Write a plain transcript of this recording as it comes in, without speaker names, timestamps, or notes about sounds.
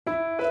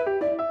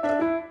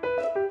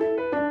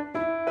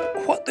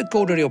the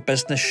Go Radio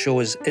Business Show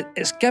is,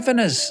 it's given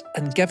us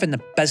and given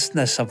the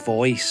business a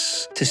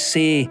voice to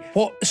say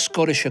what the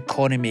Scottish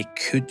economy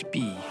could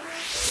be.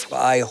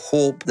 I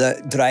hope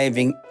that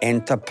driving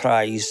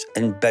enterprise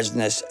and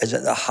business is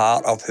at the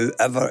heart of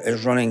whoever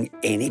is running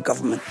any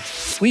government.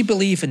 We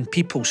believe in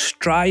people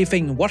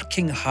striving,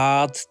 working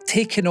hard,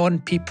 taking on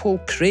people,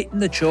 creating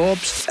the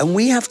jobs. And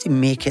we have to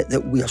make it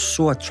that we are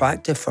so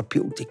attractive for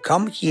people to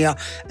come here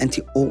and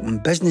to open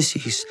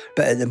businesses.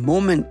 But at the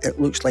moment, it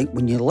looks like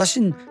when you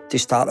listen to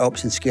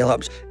startups and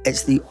scale-ups,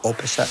 it's the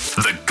opposite.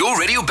 The Go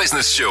Radio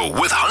Business Show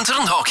with Hunter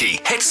and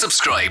Haughey. Hit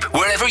subscribe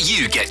wherever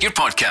you get your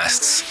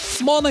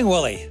podcasts. Morning,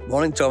 Willie.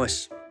 Morning,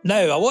 Thomas. Now,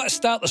 I want to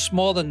start this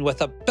morning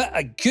with a bit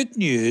of good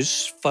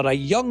news for a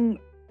young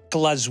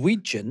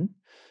Glaswegian,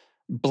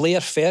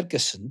 Blair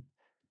Ferguson,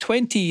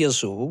 20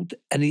 years old,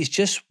 and he's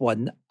just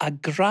won a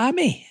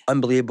Grammy.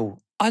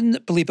 Unbelievable.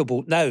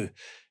 Unbelievable. Now,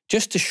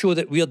 just to show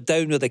that we're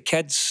down with the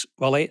kids,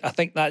 Willie, I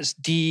think that's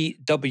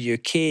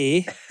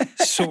DWK,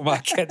 so my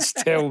kids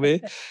tell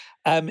me.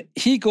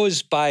 He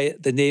goes by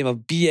the name of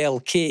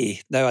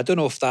BLK. Now, I don't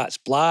know if that's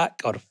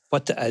black or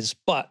what it is,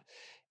 but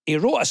he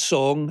wrote a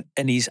song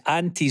in his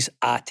auntie's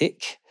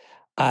attic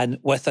and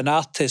with an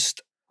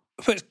artist,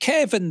 which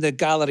Kevin, the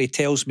gallery,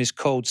 tells me is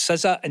called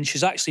SZA, and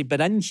she's actually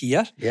been in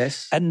here,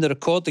 yes, in the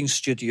recording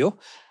studio.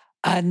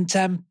 And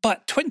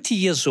but 20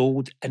 years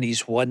old and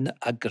he's won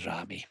a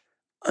Grammy.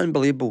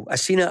 Unbelievable. I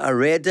seen it, I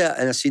read it,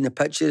 and I seen the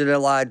picture of the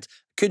lad.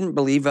 Couldn't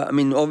believe it. I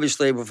mean,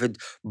 obviously we've had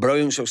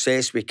brilliant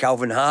success with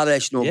Calvin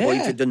Harris,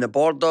 Boyfriend on the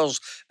Borders,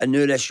 and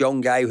now this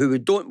young guy who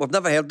we've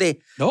never heard of.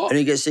 No. And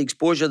he gets the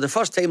exposure. The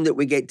first time that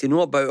we get to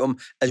know about him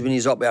is when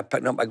he's up there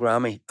picking up a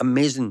Grammy.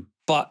 Amazing.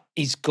 But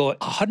he's got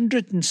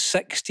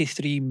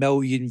 163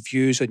 million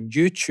views on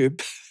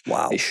YouTube.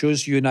 Wow. It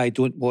shows you and I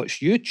don't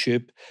watch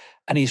YouTube.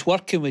 And he's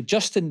working with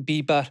Justin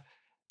Bieber,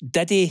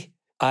 Diddy,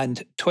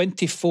 and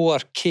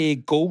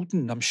 24K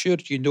Golden. I'm sure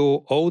you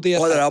know all their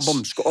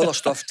albums, got all their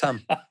stuff,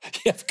 Tim.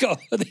 You've got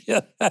all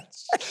their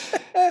hits.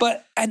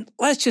 And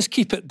let's just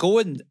keep it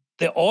going.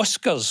 The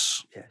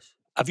Oscars. Yes.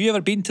 Have you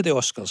ever been to the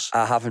Oscars?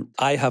 I haven't.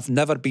 I have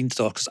never been to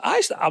the Oscars.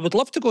 I would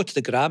love to go to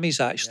the Grammys,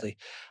 actually.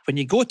 Yeah. When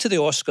you go to the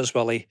Oscars,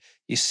 Willie,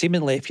 you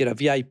seemingly, if you're a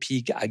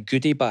VIP, get a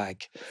goodie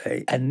bag.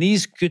 Right. And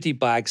these goodie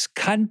bags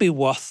can be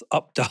worth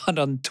up to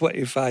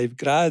 125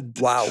 grand.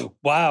 Wow.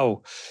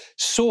 Wow.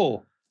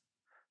 So,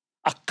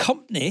 a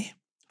company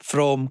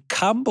from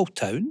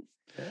Campbelltown,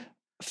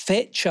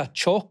 Fetcha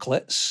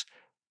Chocolates,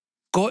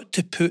 got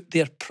to put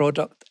their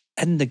product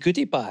in the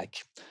goodie bag.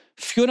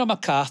 Fiona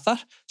MacArthur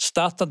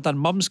started her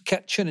mum's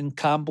kitchen in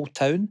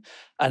Campbelltown,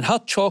 and her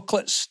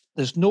chocolates,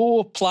 there's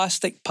no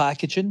plastic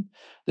packaging,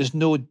 there's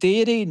no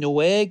dairy, no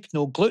egg,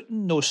 no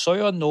gluten, no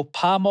soya, no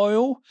palm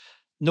oil,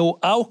 no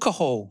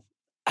alcohol.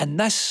 And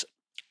this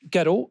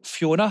girl,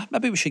 Fiona,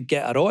 maybe we should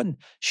get her on.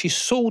 She's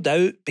sold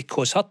out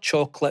because her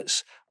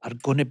chocolates are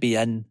going to be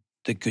in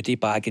the goodie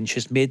bag, and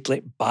she's made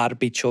like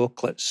Barbie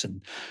chocolates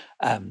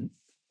and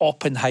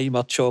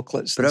Oppenheimer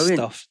chocolates. Brilliant. And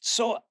stuff.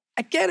 So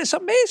again, it's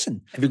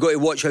amazing. Have you got to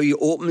watch how you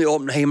open the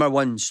Oppenheimer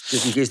ones,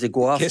 just in case they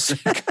go off? Yes.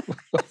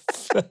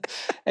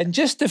 And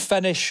just to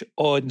finish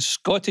on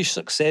Scottish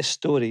success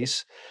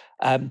stories,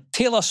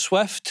 Taylor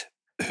Swift,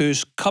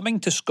 who's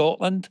coming to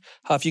Scotland,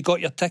 have you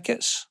got your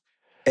tickets?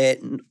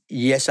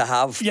 Yes, I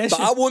have. Yes, but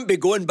I won't be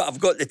going, but I've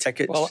got the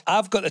tickets. Well,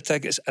 I've got the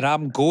tickets and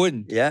I'm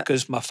going. Yeah.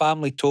 Because my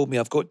family told me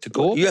I've got to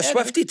go. You're a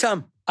Swiftie,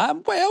 Tim?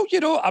 Well,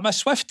 I'm a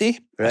Swiftie.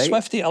 Right. A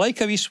Swiftie. I like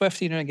a wee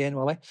Swiftie now and again,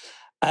 Willie.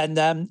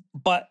 And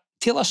but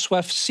Taylor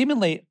Swift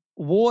seemingly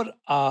wore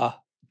a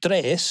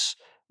dress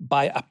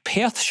by a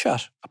Perthshire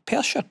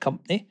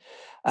company,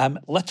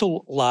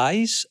 Little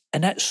Lies,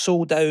 and it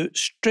sold out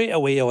straight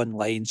away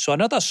online. So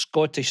another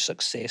Scottish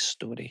success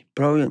story.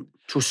 Brilliant.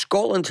 So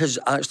Scotland has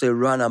actually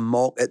run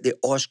amok at the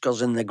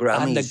Oscars and the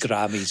Grammys. And the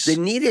Grammys. The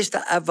nearest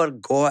I ever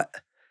got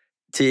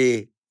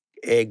to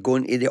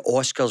going to the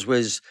Oscars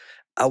was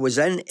I was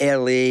in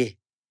LA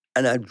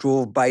and I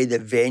drove by the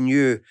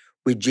venue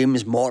with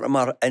James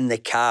Mortimer in the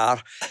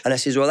car, and I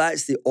says, well,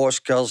 that's the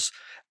Oscars.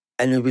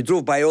 And we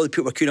drove by, all the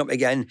people were queuing up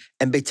again,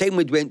 and by the time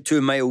we'd went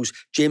 2 miles,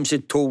 James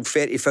had told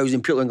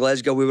 30,000 people in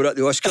Glasgow we were at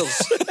the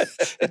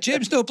Oscars.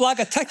 James no blag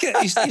a ticket.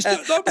 He's not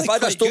normally if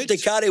I'd have stopped the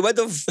car, he would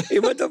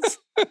have.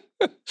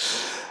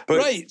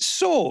 Right,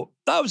 so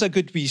that was a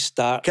good wee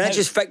start. Can I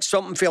just fix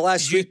something for you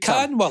last week? You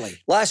can, Willie.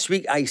 Last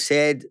week I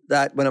said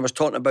that when I was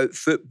talking about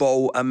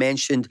football, I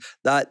mentioned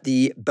that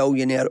the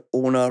billionaire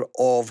owner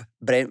of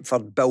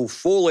Brentford, Bill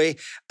Foley,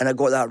 and I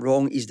got that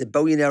wrong. He's the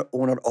billionaire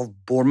owner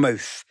of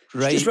Bournemouth.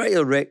 Right. Just right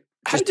to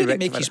How did he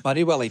make his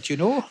money, Willie? Do you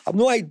know? I've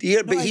no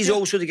idea, but he's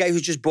also the guy who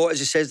just bought, as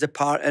he says, the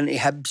part into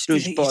Hibs.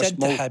 He's into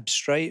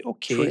Hibs, right?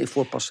 Okay.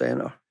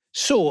 24%.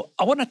 So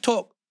I want to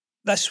talk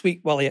this week,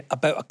 Willie,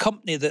 about a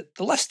company that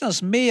the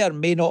listeners may or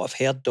may not have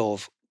heard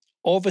of.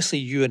 Obviously,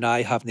 you and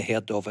I haven't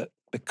heard of it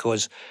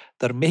because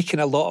they're making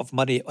a lot of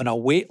money on a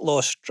weight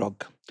loss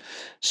drug.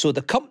 So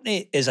the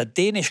company is a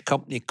Danish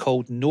company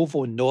called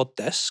Novo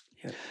Nordisk.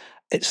 Yeah.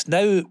 It's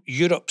now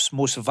Europe's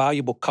most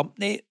valuable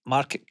company,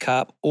 market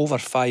cap over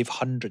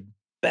 500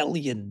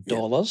 billion.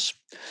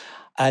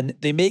 And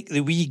they make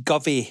the wee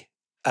govy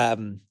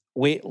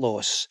weight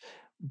loss.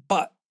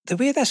 But the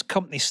way this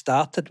company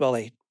started,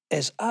 Willie,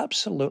 is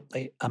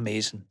absolutely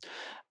amazing.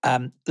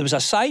 There was a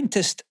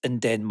scientist in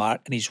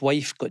Denmark and his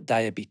wife got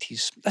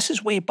diabetes. This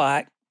is way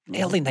back,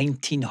 early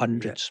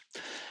 1900s.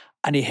 Yeah.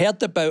 And he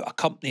heard about a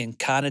company in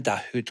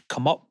Canada who'd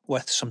come up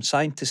with, some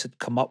scientists had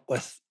come up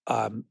with,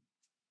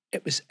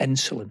 it was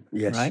insulin,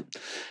 right?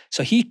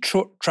 So he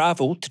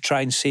travelled to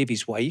try and save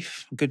his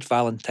wife. Good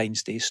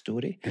Valentine's Day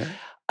story. Yeah.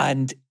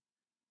 And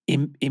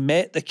he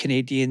met the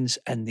Canadians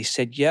and they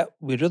said, yeah,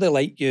 we really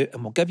like you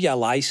and we'll give you a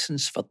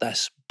license for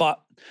this,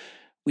 but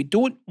we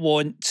don't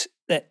want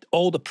that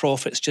all the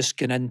profits just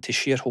going into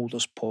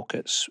shareholders'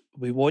 pockets.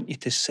 We want you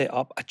to set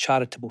up a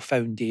charitable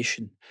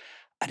foundation.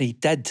 And he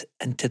did.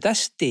 And to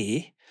this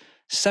day,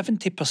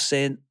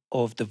 70%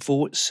 of the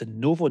votes in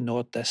Novo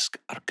Nordisk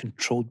are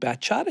controlled by a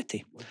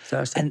charity.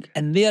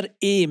 And their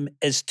aim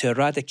is to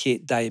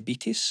eradicate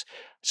diabetes.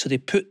 So they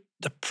put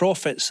the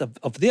profits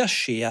of their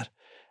share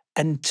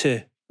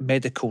into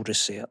medical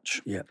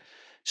research. Yeah.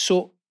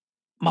 So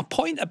my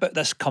point about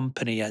this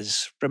company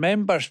is,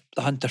 remember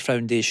the Hunter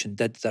Foundation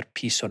did their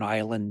piece on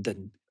Ireland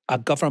and a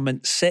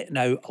government setting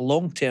out a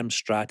long-term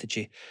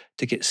strategy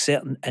to get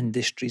certain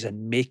industries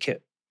and make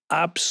it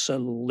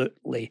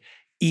absolutely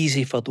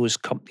easy for those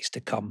companies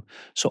to come.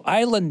 So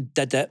Ireland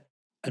did it,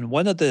 and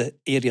one of the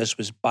areas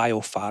was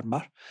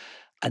biopharma.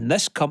 And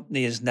this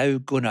company is now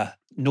going to,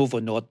 Novo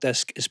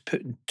Nordisk is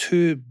putting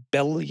 $2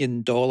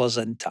 billion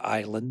into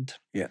Ireland.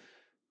 Yeah.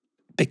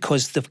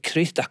 Because they've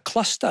created a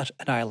cluster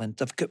in Ireland.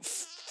 They've got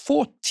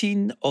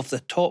 14 of the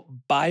top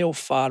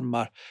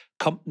biopharma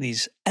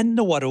companies in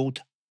the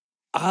world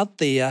are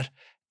there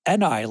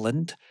in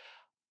Ireland,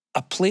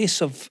 a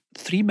place of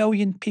 3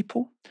 million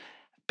people,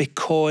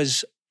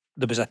 because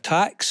there was a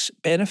tax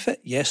benefit,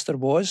 yes there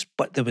was,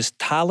 but there was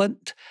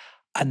talent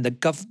and the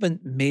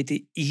government made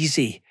it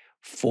easy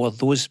for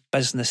those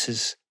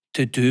businesses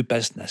to do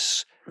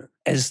business.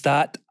 Is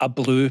that a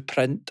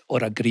blueprint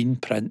or a green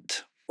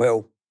print?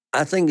 Well,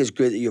 I think it's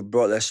great that you've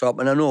brought this up,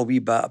 and I know a wee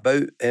bit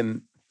about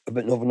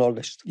Novo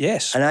Nordisk.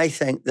 Yes. And I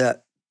think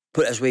that,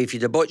 put it this way, if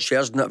you'd have bought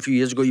shares in that a few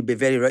years ago, you'd be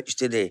very rich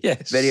today.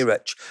 Yes. Very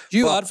rich.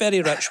 You are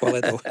very rich,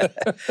 Willie, though.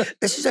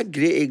 This is a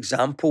great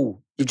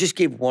example. You just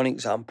gave one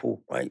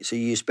example, right? So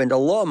you spend a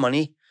lot of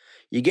money,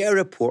 you get a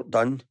report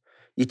done,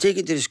 you take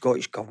it to the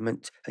Scottish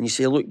Government, and you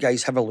say, look,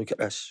 guys, have a look at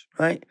this,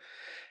 right?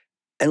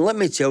 And let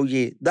me tell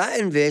you, that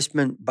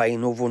investment by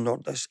Novo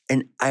Nordisk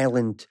in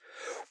Ireland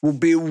will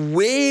be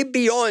way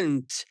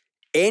beyond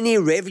any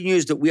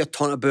revenues that we are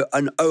talking about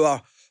on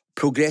our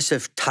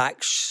progressive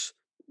tax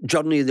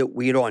journey that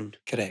we're on.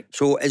 Correct.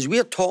 So as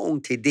we're talking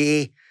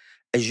today,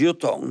 as you're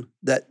talking,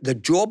 that the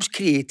jobs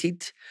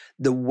created,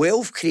 the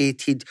wealth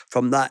created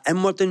from that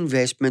inward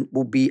investment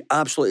will be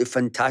absolutely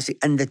fantastic.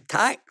 And the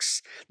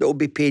tax that will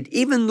be paid,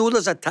 even though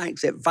there's a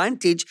tax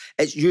advantage,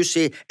 as you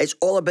say, it's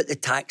all about the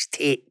tax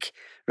take.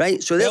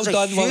 Right, so there's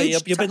well done, Willie.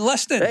 You've been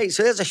listening. Right,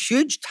 so there's a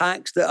huge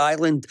tax that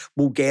Ireland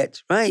will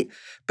get, right?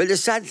 But the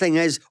sad thing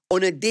is,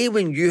 on a day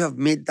when you have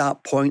made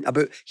that point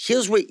about,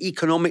 here's what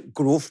economic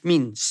growth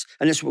means,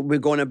 and it's what we're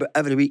going about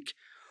every week.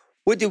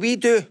 What do?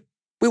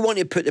 We want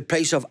to put the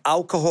price of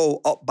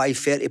alcohol up by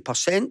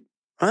 30%,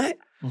 right?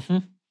 Mm-hmm.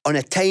 On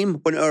a time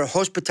when our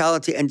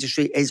hospitality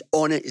industry is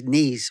on its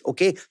knees,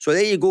 okay? So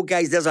there you go,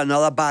 guys, there's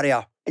another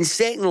barrier. And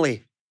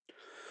secondly,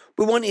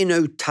 we want to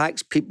now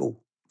tax people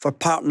for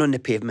parking on the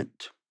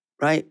pavement,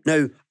 right?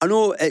 Now, I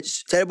know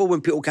it's terrible when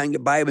people can't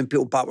get by, when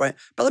people park, right?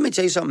 But let me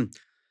tell you something.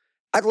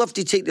 I'd love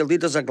to take the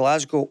leaders of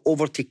Glasgow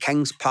over to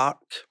Kings Park,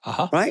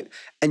 right?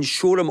 And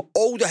show them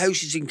all the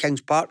houses in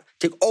Kings Park,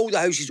 take all the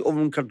houses over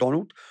in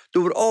Cardonald. They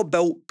were all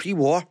built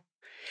pre-war.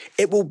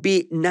 It will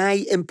be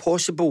nigh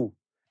impossible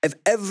if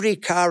every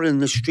car in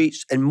the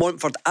streets in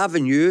Montfort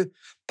Avenue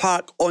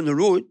park on the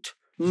road.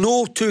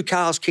 No two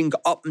cars can go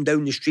up and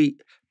down the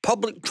street.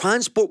 Public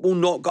transport will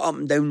not go up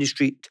and down the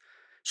street.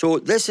 So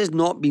this has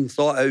not been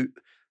thought out.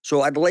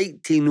 So I'd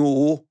like to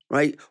know,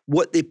 right,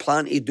 what they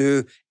plan to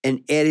do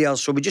in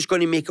areas. So we're just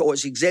going to make it,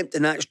 it's exempt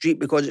in that street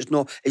because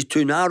it's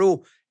too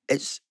narrow.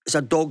 It's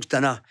a dog's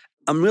dinner.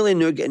 I'm really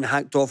now getting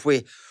hacked off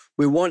with,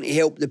 we want to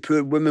help the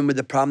poor women with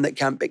the pram that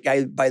can't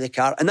get by the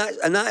car. And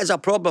that is a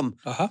problem.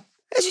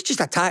 It's just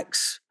a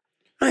tax.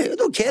 Right, I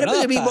don't care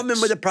about the wee woman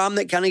with the pram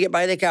that can't get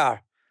by the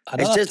car.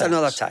 It's just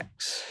another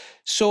tax.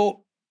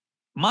 So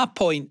my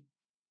point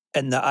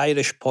in the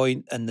Irish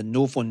point and the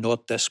Novo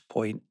Nordisk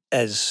point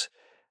is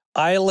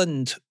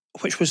Ireland,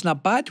 which was in a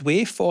bad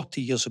way 40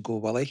 years ago,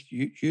 Willie,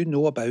 you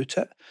know about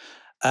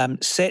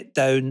it, set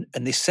down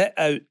and they set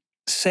out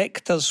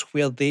sectors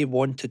where they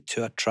wanted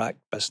to attract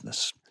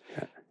business.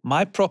 Yeah.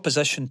 My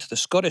proposition to the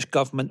Scottish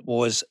Government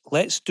was,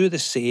 let's do the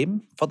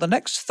same for the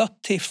next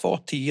 30,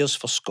 40 years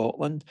for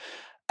Scotland,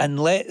 and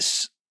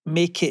let's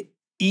make it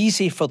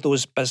easy for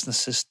those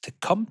businesses to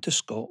come to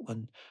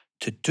Scotland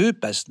to do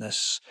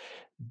business.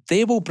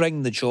 They will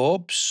bring the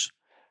jobs,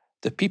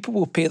 the people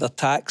will pay their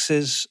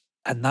taxes,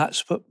 and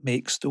that's what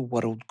makes the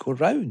world go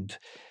round.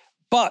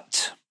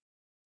 But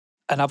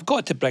and I've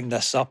got to bring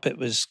this up, it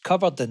was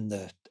covered in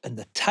the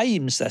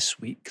Times this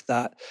week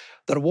that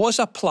there was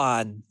a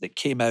plan that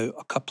came out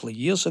a couple of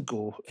years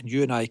ago, and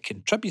you and I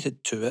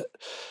contributed to it,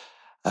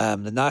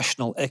 the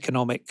National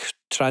Economic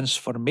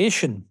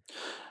Transformation.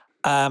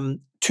 2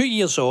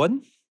 years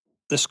on,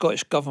 the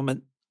Scottish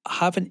Government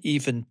haven't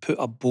even put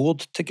a board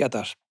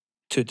together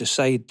to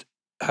decide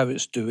how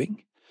it's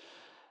doing.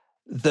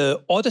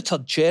 The Auditor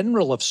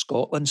General of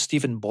Scotland,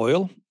 Stephen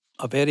Boyle,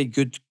 a very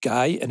good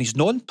guy, and he's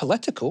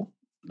non-political.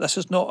 This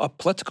is not a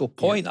political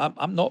point. Yeah.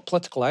 I'm not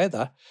political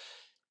either.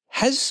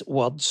 His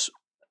words,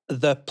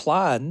 the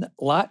plan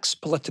lacks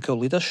political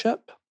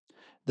leadership.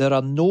 There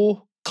are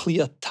no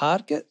clear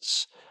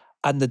targets,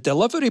 and the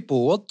delivery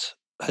board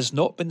has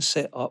not been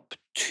set up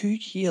 2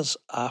 years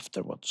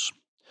afterwards.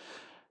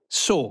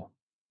 So,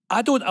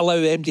 I don't allow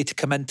MD to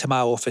come into my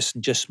office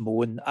and just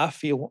moan. I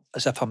feel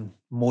as if I'm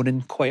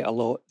moaning quite a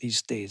lot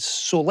these days.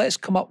 So let's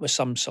come up with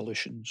some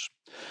solutions.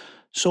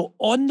 So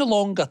on the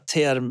longer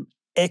term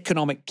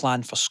economic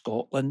plan for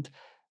Scotland,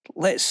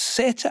 let's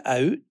set it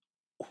out.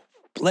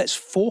 Let's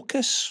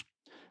focus.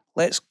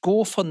 Let's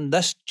go for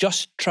this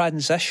just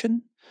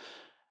transition.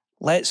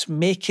 Let's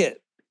make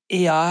it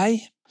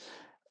AI.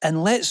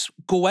 And let's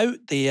go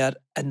out there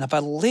and have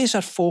a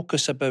laser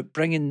focus about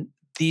bringing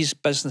these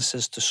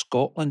businesses to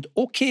Scotland.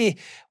 Okay,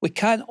 we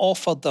can't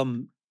offer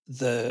them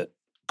the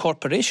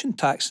corporation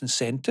tax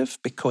incentive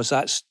because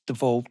that's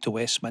devolved to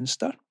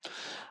Westminster.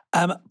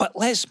 But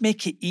let's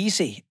make it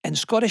easy. In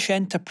Scottish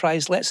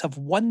enterprise, let's have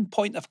one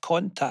point of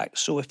contact.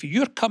 So if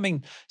you're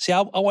coming, say,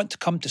 I want to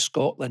come to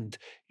Scotland,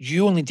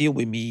 you only deal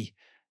with me.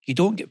 You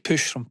don't get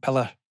pushed from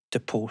pillar to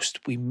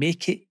post. We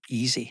make it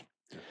easy.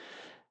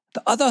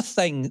 The other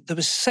thing, there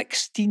was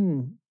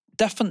 16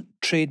 different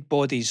trade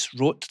bodies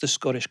wrote to the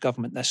Scottish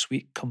Government this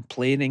week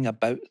complaining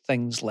about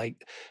things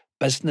like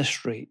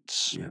business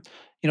rates. Yeah.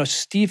 You know,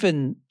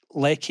 Stephen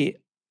Leckie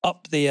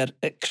up there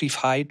at Crieff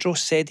Hydro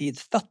said he had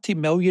 30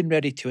 million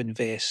ready to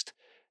invest,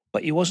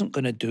 but he wasn't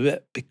going to do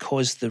it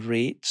because the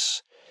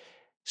rates.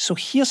 So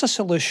here's a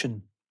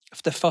solution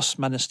if the First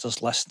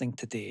Minister's listening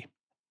today.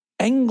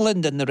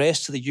 England and the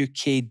rest of the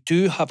UK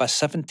do have a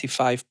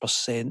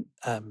 75%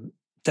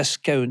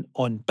 discount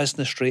on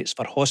business rates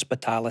for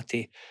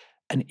hospitality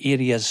in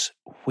areas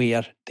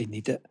where they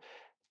need it.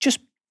 Just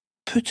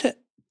put it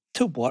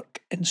to work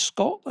in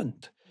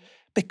Scotland.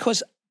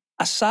 Because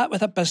I sat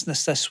with a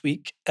business this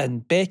week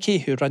and Becky,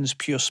 who runs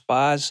Pure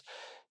Spas,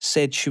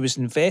 said she was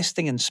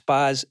investing in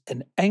spas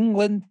in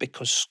England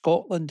because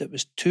Scotland, it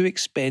was too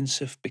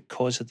expensive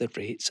because of the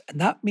rates.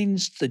 And that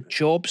means the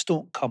jobs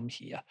don't come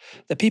here.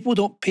 The people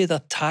don't pay their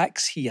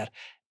tax here.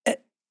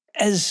 It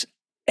is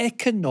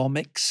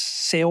economic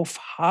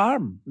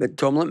self-harm. But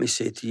Tom, let me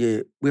say to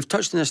you, we've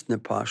touched on this in the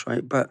past,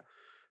 right? But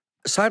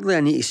sadly,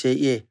 I need to say to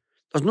you,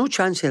 there's no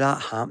chance of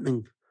that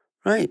happening,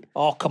 right?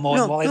 Oh, come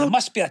on, Wally, there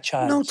must be a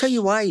chance. No, I'll tell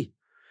you why.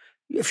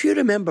 If you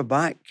remember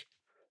back,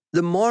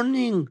 the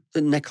morning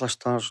that Nicola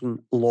Sturgeon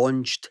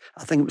launched,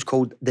 I think it was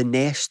called The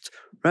Nest,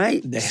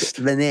 right?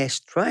 The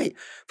Nest, right?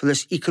 For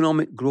this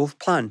economic growth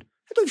plan.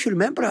 I don't know if you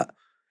remember it.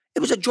 It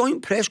was a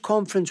joint press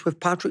conference with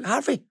Patrick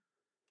Harvey,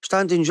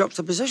 standing in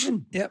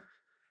juxtaposition. Yep.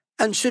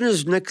 And as soon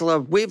as Nicola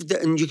waved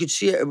it, and you could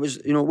see it, it was,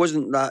 you know, it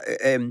wasn't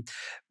that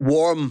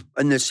warm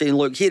in the saying,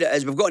 look, here it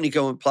is, we've got an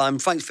economic plan,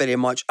 thanks very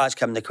much,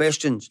 ask him the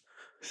questions.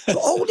 So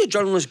all the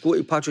journalists go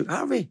to Patrick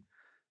Harvey,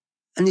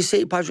 and they say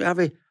to Patrick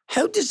Harvey,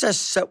 how does this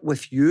sit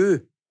with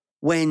you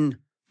when,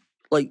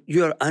 like,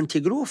 you're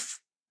anti-growth?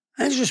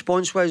 And his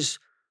response was,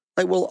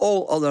 like, well,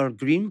 all other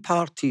Green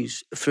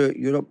parties throughout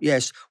Europe,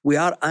 yes, we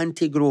are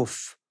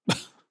anti-growth. So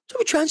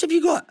what chance have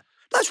you got?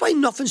 That's why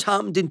nothing's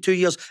happened in 2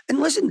 years. And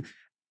listen,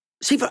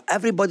 see, for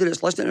everybody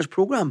that's listening to this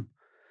programme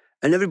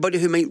and everybody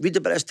who might read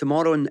about this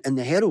tomorrow in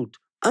the Herald,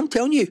 I'm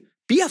telling you,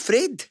 be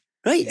afraid,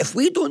 right? If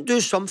we don't do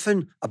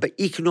something about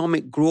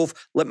economic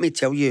growth, let me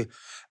tell you,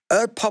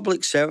 our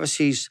public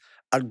services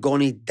are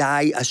going to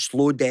die a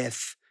slow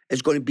death.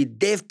 It's going to be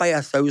death by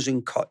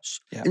 1,000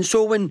 cuts. Yeah. And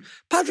so when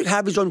Patrick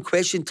Harvey's on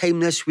Question Time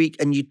this week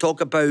and you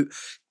talk about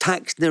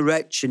taxing the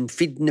rich and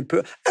feeding the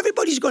poor,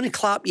 everybody's going to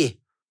clap you.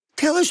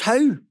 Tell us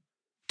how.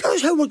 Tell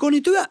us how we're going to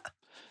do it. I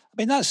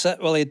mean, that's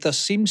it, Willie. There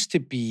seems to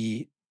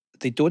be,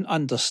 they don't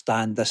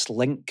understand this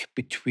link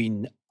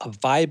between a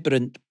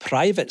vibrant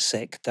private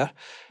sector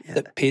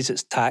that pays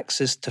its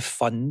taxes to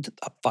fund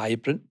a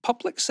vibrant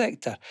public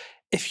sector.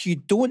 If you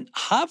don't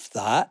have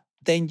that,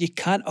 then you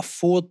can't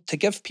afford to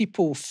give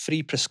people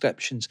free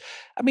prescriptions.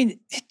 I mean,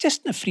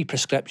 just in the free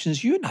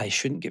prescriptions, you and I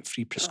shouldn't get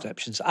free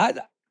prescriptions.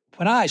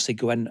 When I actually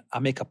go in, I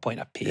make a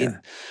point of paying.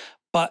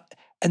 Yeah.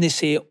 And they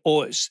say,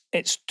 oh,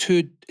 it's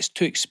too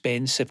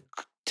expensive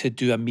to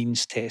do a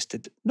means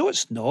tested. No,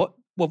 it's not.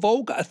 We've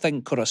all got a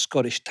thing called a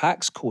Scottish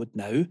tax code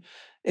now.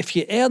 If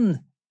you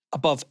earn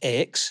above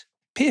X,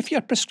 pay for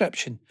your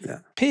prescription. Yeah.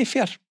 Pay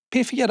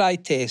for your eye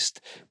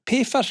test.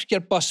 Pay for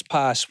your bus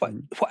pass,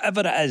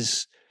 whatever it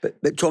is.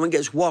 But Tom, it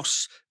gets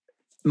worse.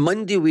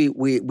 Monday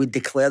we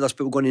declare this,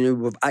 but we're going to know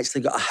we've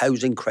actually got a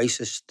housing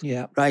crisis.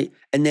 Yeah. Right?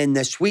 And then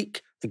this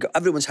week,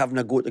 Everyone's having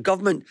a go at the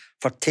government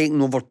for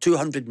taking over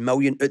 200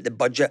 million out the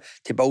budget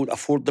to build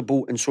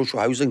affordable and social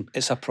housing.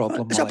 It's a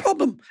problem. It's a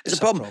problem. It's a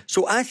problem.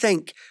 So I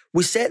think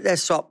we set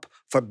this up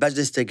for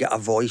business to get a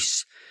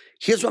voice.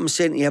 Here's what I'm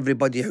saying to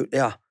everybody out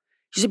there.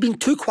 You've been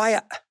too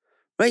quiet,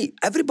 right?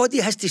 Everybody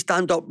has to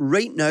stand up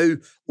right now.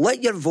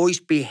 Let your voice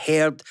be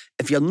heard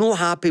if you're not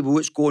happy with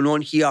what's going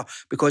on here,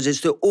 because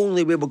it's the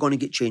only way we're going to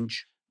get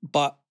change.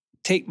 But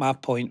take my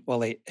point,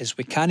 Willie, is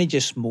we can't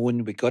just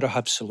moan, we've got to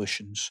have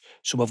solutions.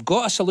 So we've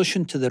got a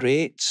solution to the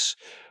rates,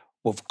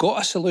 we've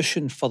got a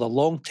solution for the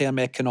long-term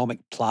economic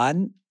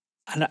plan,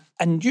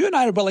 and you and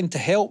I are willing to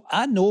help.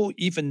 I know,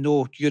 even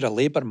though you're a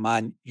Labour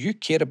man, you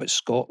care about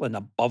Scotland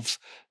above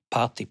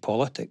party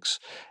politics.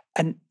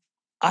 And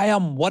I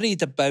am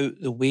worried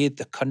about the way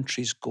the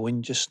country's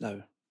going just now.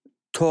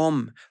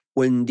 Tom,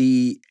 when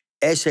the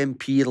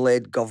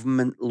SNP-led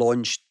government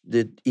launched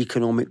the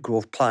economic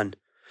growth plan,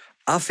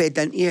 I fed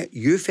into it,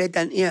 you fed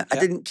into it. Yep. I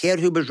didn't care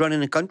who was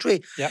running the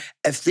country. Yep.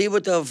 If they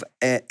would have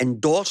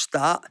endorsed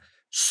that,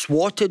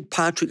 swatted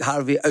Patrick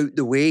Harvey out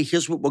the way,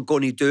 here's what we're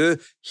going to do,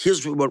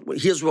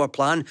 here's our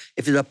plan.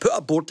 If they'd have put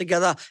a board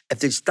together, if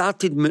they'd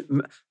started,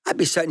 I'd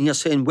be sitting here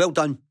saying, well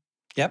done.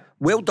 Yep.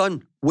 Well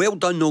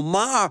done, no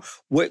matter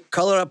what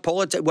colour of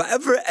politics,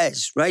 whatever it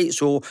is, right?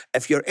 So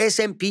if you're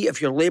SNP,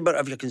 if you're Labour,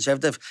 if you're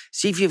Conservative,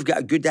 see if you've got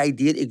a good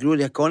idea to grow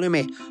the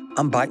economy,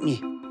 I'm backing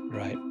you.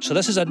 Right. So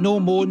this is a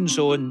no-moan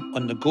zone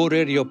on the Go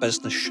Radio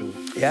Business Show.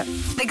 Yeah.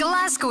 The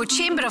Glasgow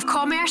Chamber of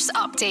Commerce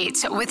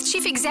update with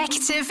Chief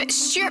Executive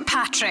Stuart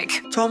Patrick.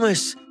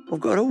 Thomas, we've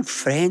got our old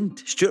friend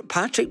Stuart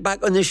Patrick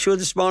back on the show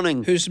this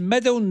morning. Whose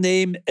middle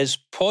name is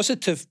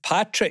Positive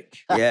Patrick.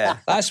 Yeah.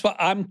 That's what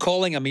I'm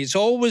calling him. He's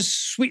always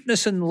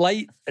sweetness and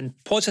light and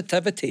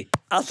positivity.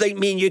 I think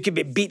me and you could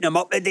be beating him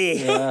up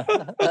today. Yeah.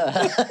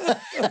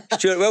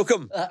 Stuart,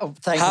 welcome.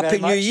 Happy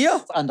New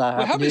Year. And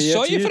we haven't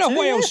saw you for a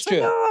while,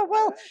 Stuart.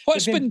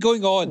 What's been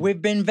going on?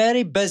 We've been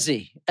very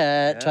busy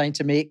trying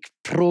to make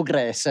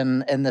progress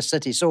in the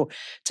city. So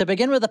to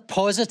begin with the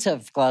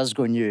positive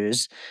Glasgow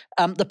news,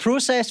 the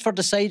process for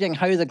deciding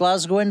how the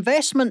Glasgow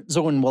investment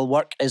zone will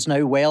work is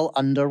now well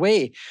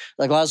underway.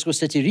 The Glasgow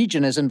City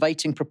region is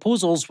inviting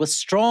proposals with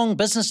strong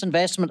business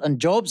investment and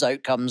jobs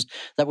outcomes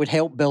that would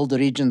help build the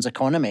region's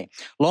economy.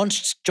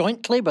 Launched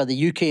jointly by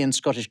the UK and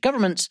Scottish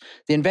governments,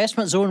 the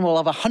investment zone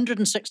will have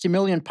 £160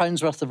 million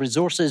worth of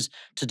resources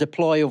to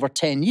deploy over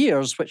 10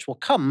 years, which will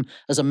come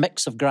as a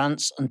mix of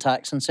grants and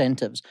tax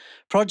incentives.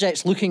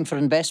 Projects looking for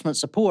investment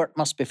support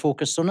must be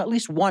focused on at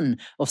least one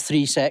of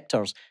three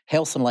sectors: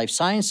 health and life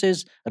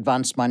sciences,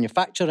 advanced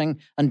manufacturing,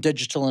 and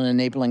digital and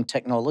enabling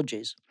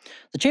technologies.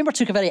 The Chamber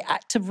took a very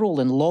active role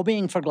in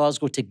lobbying for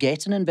Glasgow to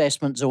get an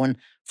investment zone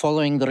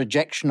following the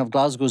rejection of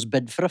Glasgow's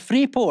bid for a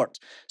free port.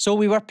 So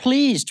we were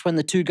pleased when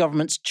the two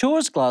governments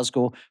chose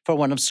Glasgow for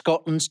one of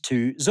Scotland's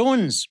two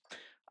zones.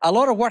 A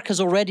lot of work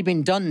has already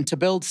been done to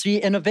build 3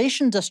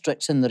 innovation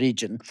districts in the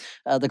region.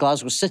 The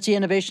Glasgow City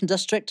Innovation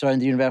District around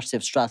the University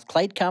of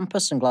Strathclyde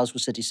campus and Glasgow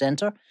City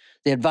Centre.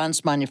 The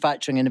Advanced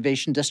Manufacturing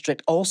Innovation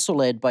District, also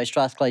led by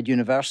Strathclyde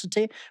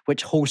University,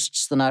 which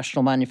hosts the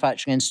National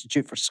Manufacturing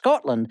Institute for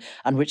Scotland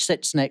and which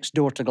sits next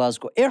door to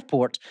Glasgow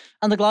Airport.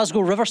 And the Glasgow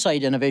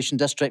Riverside Innovation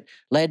District,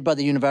 led by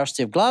the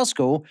University of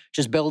Glasgow, which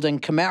is building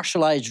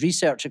commercialised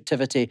research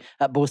activity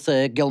at both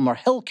the Gilmer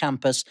Hill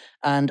campus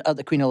and at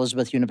the Queen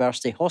Elizabeth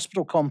University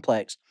Hospital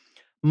Complex.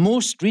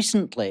 Most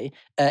recently,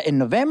 in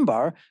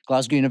November,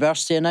 Glasgow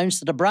University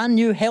announced that a brand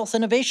new health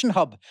innovation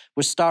hub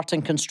was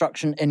starting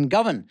construction in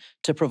Govan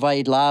to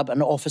provide lab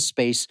and office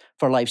space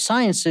for life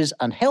sciences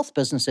and health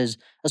businesses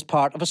as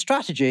part of a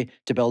strategy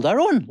to build our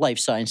own life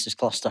sciences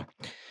cluster.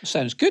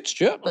 Sounds good,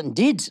 Stuart.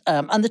 Indeed.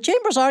 And the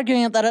Chamber's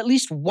arguing that at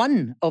least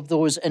one of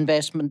those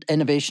investment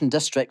innovation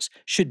districts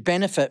should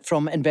benefit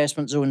from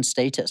investment zone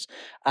status.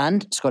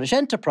 And Scottish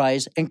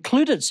Enterprise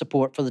included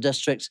support for the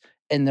districts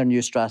in their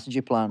new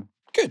strategy plan.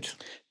 Good.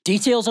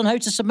 Details on how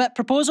to submit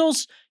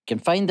proposals, you can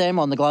find them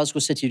on the Glasgow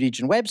City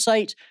Region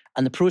website,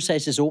 and the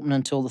process is open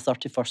until the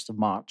 31st of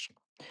March.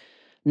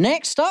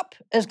 Next up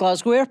is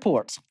Glasgow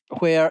Airport,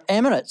 where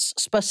Emirates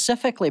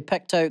specifically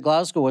picked out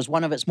Glasgow as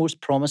one of its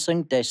most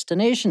promising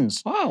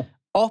destinations. Wow.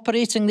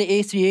 Operating the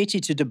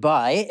A380 to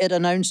Dubai, it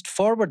announced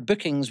forward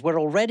bookings were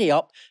already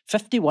up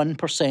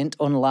 51%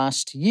 on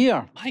last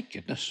year. My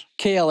goodness.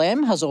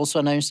 KLM has also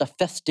announced a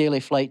 5th daily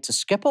flight to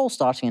Schiphol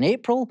starting in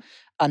April,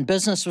 and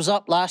business was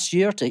up last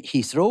year to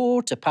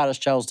Heathrow, to Paris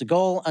Charles de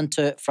Gaulle and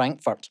to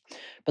Frankfurt.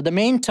 But the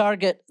main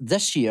target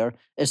this year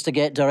is to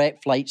get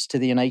direct flights to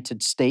the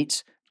United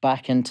States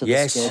back into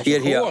the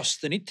schedule. Of course,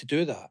 they need to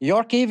do that.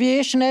 York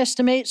Aviation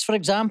estimates, for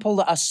example,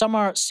 that a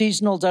summer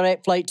seasonal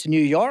direct flight to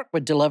New York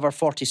would deliver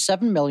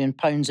 £47 million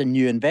in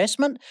new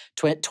investment,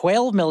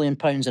 £12 million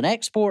in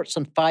exports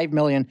and £5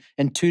 million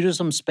in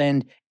tourism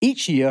spend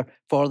each year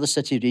for the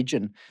city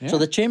region. Yeah. So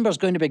the Chamber's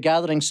going to be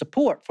gathering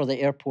support for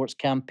the airport's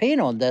campaign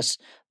on this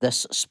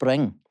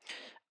spring.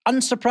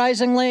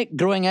 Unsurprisingly,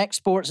 growing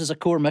exports is a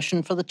core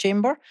mission for the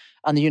Chamber,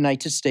 and the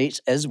United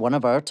States is one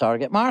of our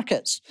target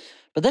markets.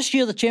 But this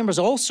year, the Chamber's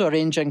also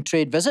arranging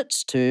trade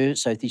visits to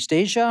Southeast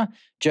Asia,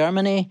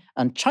 Germany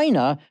and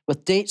China,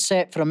 with dates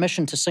set for a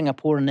mission to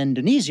Singapore and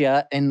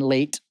Indonesia in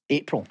late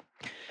April.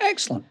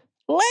 Excellent.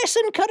 Less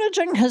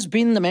encouraging has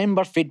been the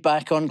member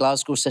feedback on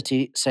Glasgow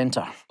city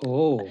centre.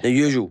 Oh. The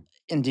usual.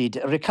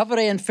 Indeed.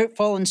 Recovery in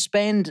footfall and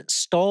spend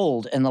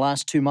stalled in the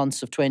last 2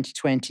 months of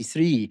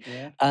 2023,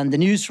 and the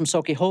news from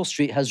Sauchiehall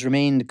Street has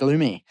remained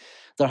gloomy.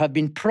 There have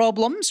been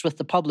problems with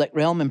the public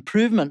realm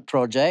improvement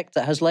project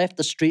that has left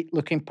the street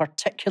looking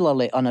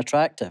particularly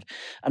unattractive,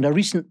 and a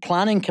recent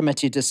planning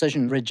committee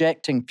decision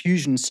rejecting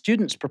Fusion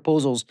students'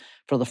 proposals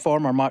for the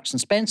former Marks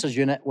and Spencer's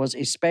unit was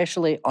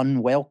especially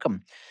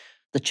unwelcome.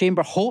 The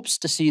Chamber hopes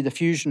to see the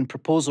Fusion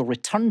proposal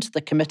returned to the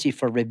committee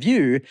for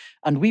review,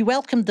 and we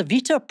welcomed the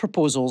Vita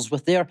proposals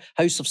with their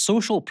House of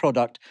Social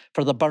product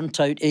for the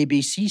burnt-out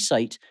ABC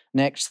site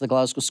next to the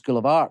Glasgow School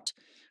of Art.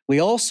 We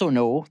also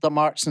know that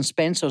Marks and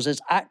Spencer's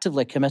is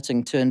actively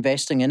committing to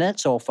investing in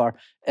its offer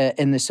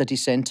in the city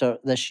centre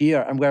this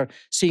year, and we're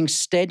seeing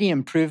steady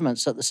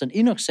improvements at the St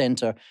Enoch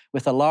Centre,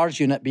 with a large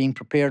unit being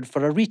prepared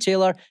for a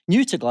retailer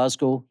new to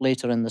Glasgow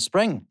later in the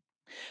spring.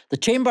 The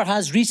Chamber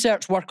has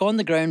research work on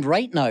the ground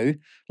right now,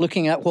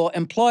 looking at what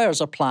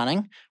employers are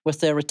planning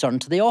with their return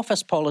to the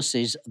office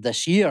policies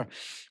this year.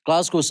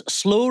 Glasgow's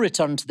slow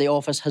return to the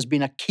office has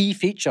been a key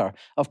feature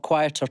of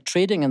quieter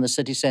trading in the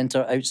city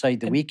centre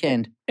outside the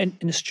weekend.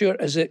 And Stuart,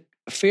 is it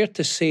fair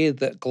to say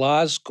that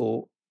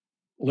Glasgow,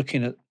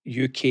 looking at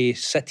UK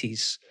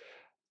cities,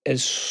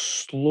 is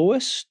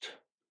slowest?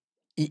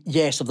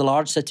 Yes, of the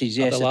large cities,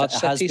 yes,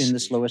 it has been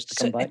the slowest to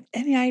come back.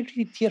 Any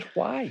idea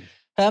why?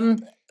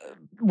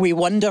 We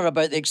wonder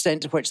about the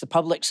extent to which the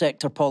public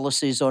sector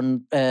policies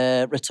on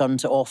return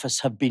to office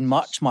have been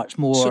much, much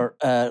more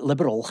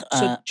liberal.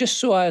 So just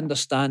so I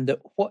understand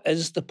it, what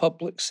is the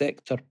public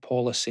sector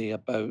policy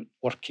about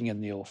working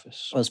in the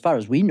office? Well, as far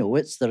as we know,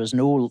 there is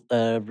no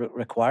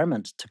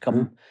requirement to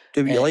come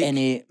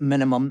any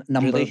minimum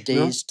number of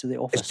days to the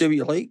office. It's do what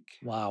you like.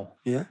 Wow.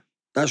 Yeah,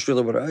 that's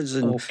really what it is.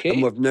 And, Okay.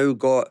 and we've now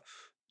got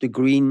the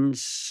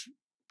Greens,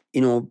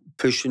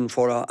 pushing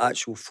for an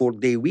actual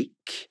 4-day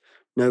week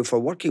now for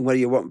working, whether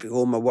you're working from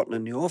home or working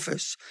in the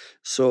office.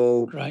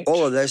 So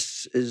all of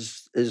this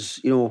is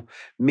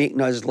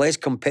making us less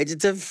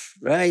competitive,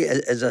 right,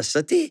 as a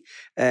city.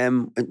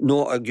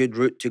 Not a good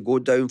route to go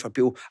down for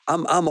people.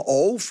 I'm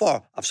all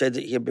for, I've said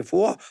it here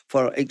before,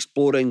 for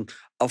exploring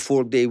a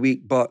 4-day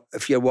week, but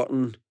if you're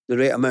working the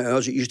right amount of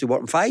hours that you used to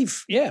work in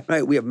 5. Yeah.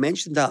 Right, we have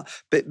mentioned that.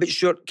 But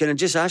Stuart, can I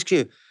just ask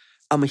you,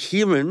 I'm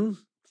hearing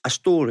a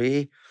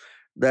story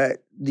that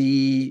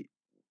the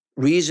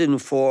reason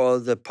for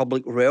the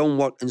public realm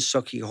work in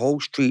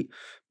Sauchiehall Street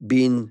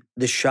being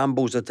the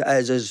shambles that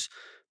it is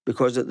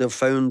because that they've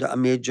found that a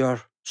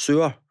major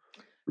sewer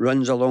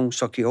runs along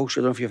Sauchiehall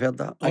Street. I don't know if you've heard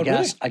that.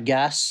 A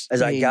gas. Is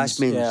that gas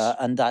mains? Yeah,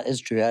 and that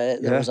is true.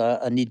 There was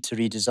a need to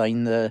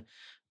redesign the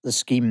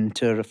scheme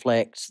to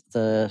reflect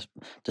the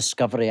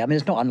discovery. I mean,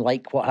 it's not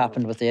unlike what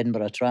happened with the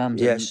Edinburgh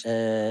trams. Yes.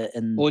 Don't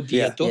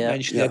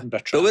mention the Edinburgh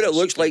trams. But what it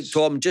looks like,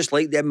 Tom, just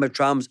like the Edinburgh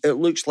trams, it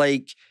looks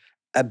like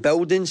a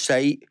building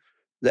site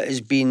that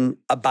has been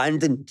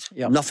abandoned.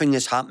 Yep. Nothing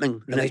is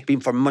happening. And it's been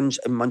for months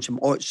and months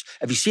and months.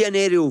 If you see an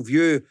aerial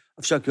view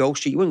of Sauchiehall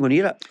Street, you wouldn't go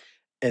near it.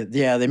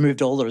 They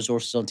moved all the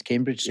resources onto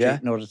Cambridge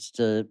Street in order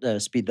to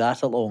speed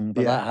that along,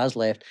 but that has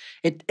left.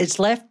 It's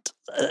left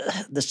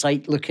the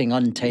site looking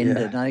untended.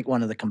 And I think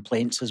one of the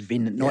complaints has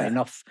been that not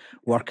enough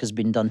work has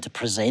been done to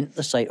present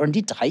the site, or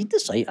indeed to hide the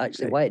site,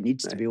 actually. Why it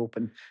needs to be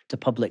open to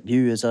public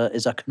view is a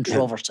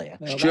controversy. Yeah.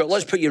 Well, Stuart,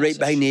 let's put you right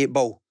behind the 8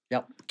 ball.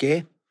 Yep.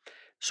 Okay?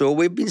 So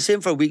we've been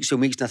saying for weeks and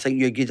weeks, and I think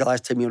you agreed the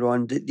last time you were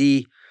on, that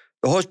the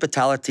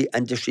hospitality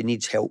industry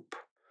needs help.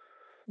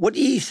 What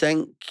do you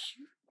think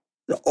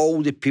that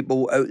all the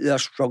people out there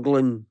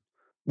struggling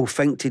will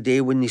think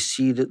today when they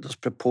see that there's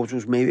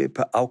proposals maybe to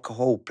put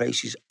alcohol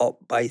prices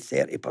up by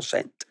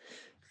 30%?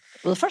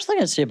 Well, the first thing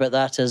I'd say about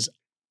that is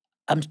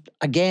I'm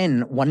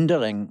again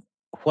wondering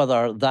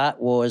whether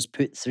that was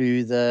put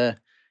through the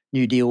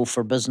New Deal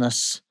for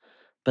Business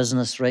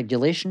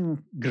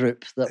regulation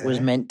group that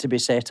was meant to be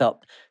set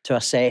up to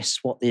assess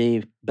what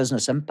the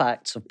business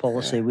impacts of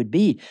policy would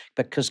be,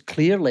 because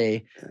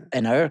clearly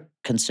in our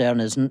concern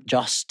isn't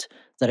just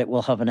that it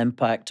will have an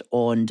impact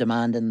on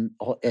demand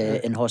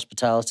in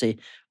hospitality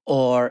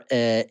or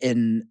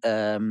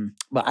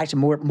actually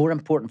more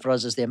important for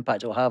us is the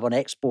impact it will have on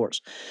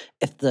exports.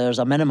 If there's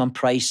a minimum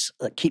price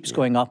that keeps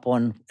going up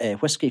on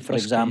whiskey, for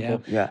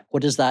example,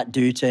 what does that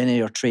do to any of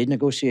your trade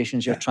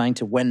negotiations you're trying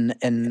to win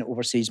in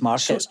overseas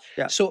markets?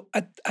 So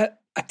I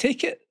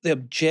take it the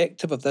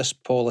objective of this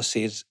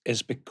policy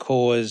is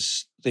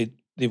because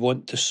they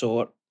want to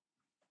sort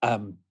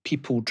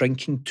people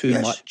drinking too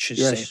much,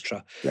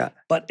 etc.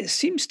 But it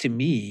seems to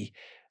me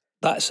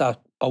that's a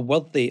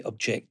worthy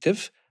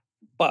objective,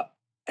 but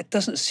it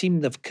doesn't seem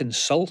they've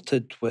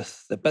consulted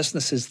with the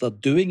businesses they're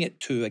doing it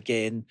to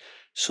again,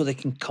 so they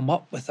can come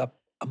up with a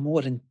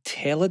more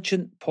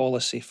intelligent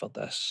policy for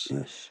this.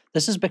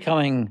 This is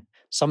becoming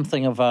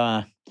something of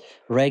a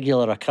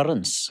regular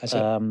occurrence,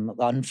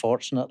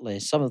 unfortunately.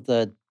 Some of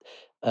the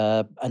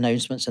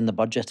announcements in the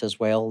budget as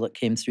well that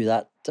came through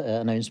that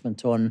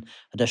announcement on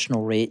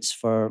additional rates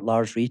for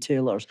large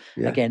retailers.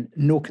 Yeah. Again,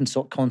 no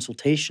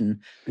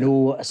consultation,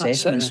 no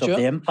assessments of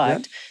the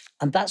impact. Yeah.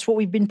 And that's what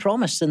we've been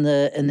promised in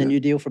the New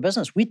Deal for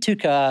Business. We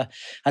took an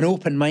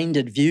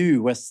open-minded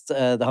view with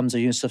the Hamza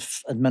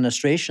Yousaf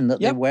administration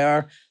that they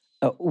were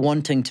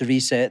wanting to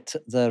reset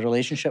the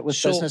relationship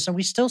with business, and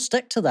we still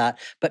stick to that.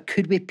 But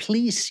could we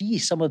please see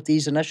some of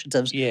these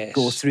initiatives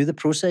go through the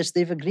process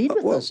they've agreed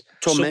with us?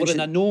 So we're in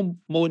a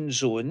no-moan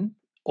zone,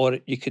 or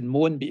you can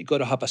moan, but you've got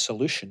to have a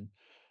solution.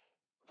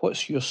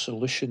 What's your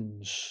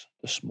solutions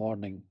this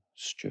morning,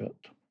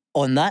 Stuart?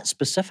 On that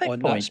specific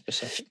point?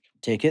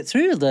 Take it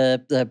through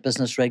the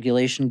business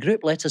regulation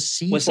group. Let us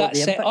see. Was that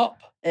set up?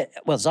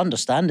 Well, as I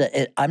understand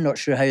it, I'm not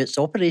sure how it's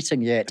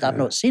operating yet. I've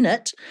not seen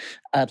it.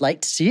 I'd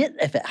like to see it.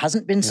 If it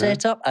hasn't been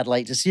set up, I'd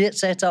like to see it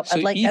set up. So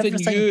I'd like even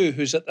everything. you,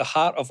 who's at the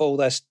heart of all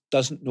this,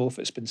 doesn't know if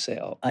it's been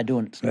set up? I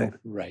don't know.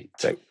 Right.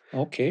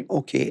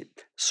 Okay.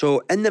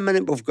 So in the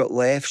minute we've got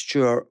left,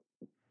 Stuart,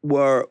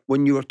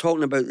 when you were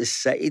talking about the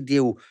city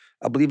deal,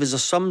 I believe is there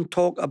some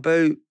talk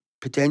about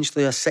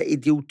potentially a city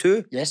deal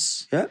too?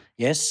 Yes. Yeah.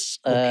 Yes.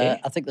 I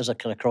think there's a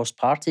kind of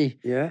cross-party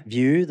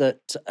view that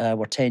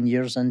we're 10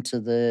 years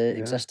into the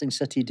existing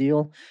city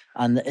deal,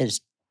 and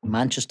it's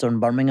Manchester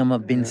and Birmingham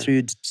have been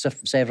through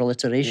several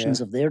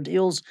iterations of their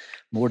deals.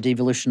 More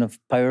devolution of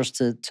powers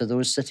to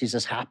those cities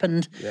has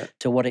happened. Yeah.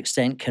 To what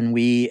extent can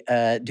we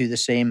do the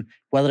same?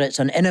 Whether it's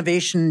an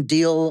innovation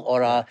deal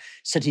or a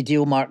city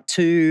deal Mark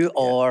II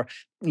or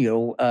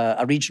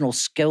a regional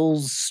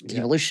skills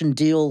devolution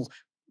deal,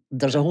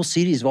 there's a whole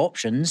series of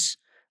options.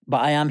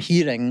 But I am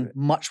hearing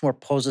much more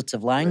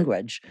positive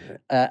language,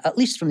 at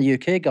least from the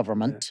UK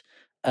government.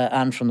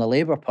 And from the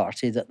Labour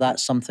Party,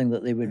 that's something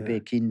that they would be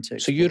keen to explore.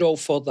 So you're all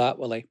for that,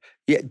 Willie?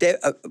 Yeah,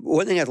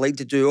 one thing I'd like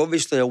to do,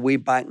 obviously, way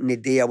back in the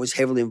day, I was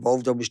heavily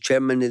involved. I was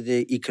chairman of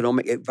the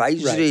Economic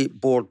Advisory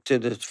Board to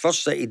the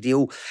first city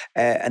deal,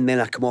 and then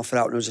I come off of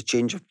that when there was a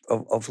change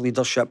of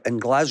leadership in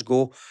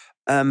Glasgow.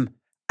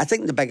 I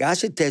think the big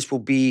acid test will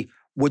be,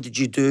 what did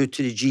you do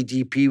to the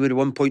GDP with the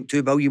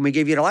 1.2 billion we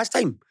gave you the last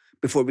time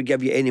before we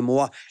give you any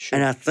more? Sure.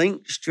 And I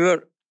think,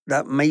 Stuart,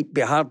 that might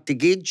be hard to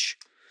gauge,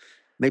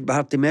 might be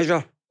hard to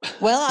measure.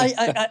 Well,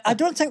 I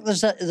don't think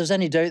there's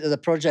any doubt that the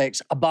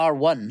projects, bar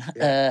one,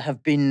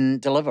 have been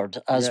delivered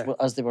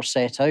as they were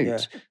set out. Yeah.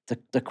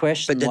 The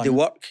question, but did they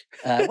work?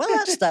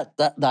 Well,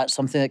 that's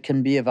something that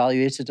can be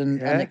evaluated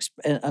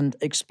and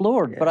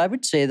explored. Yeah. But I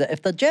would say that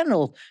if the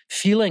general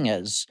feeling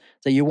is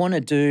that you want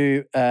to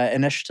do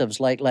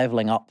initiatives like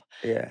levelling up,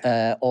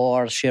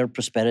 or shared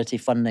prosperity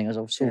funding,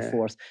 and so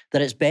forth,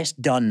 that it's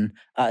best done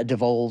at a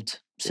devolved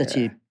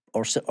city.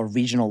 Or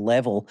regional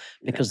level,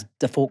 because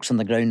the folks on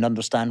the ground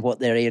understand what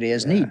their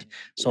areas need.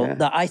 So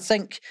that I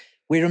think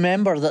we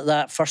remember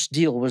that first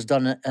deal was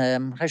done,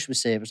 how should we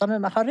say, it was done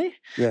in a hurry?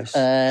 Yes.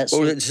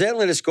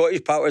 Certainly the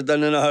Scottish part was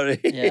done in a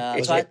hurry.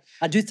 Yeah, so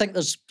I do think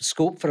there's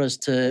scope for us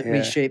to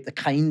reshape the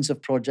kinds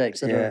of projects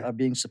that are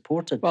being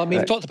supported. Well, I mean,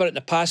 we've talked about it in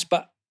the past,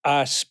 but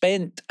I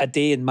spent a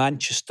day in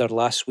Manchester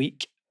last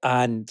week,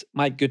 and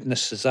my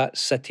goodness, is that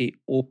city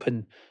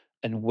open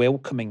and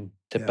welcoming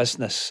to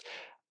business.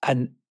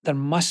 And there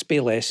must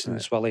be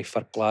lessons, Willie,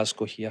 for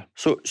Glasgow here.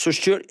 So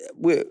Stuart,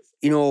 we're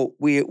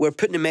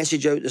putting a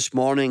message out this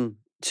morning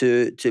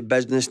to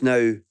business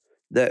now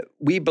that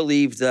we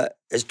believe that,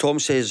 as Tom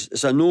says,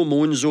 it's a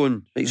no-moan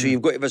zone. Right? So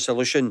you've got to have a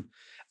solution.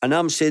 And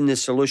I'm saying the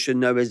solution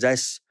now is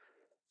this.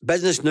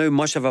 Business now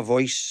must have a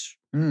voice,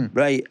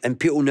 right? And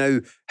people now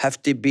have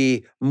to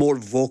be more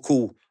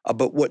vocal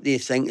about what they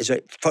think is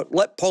right.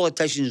 Let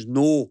politicians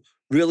know,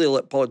 really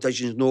let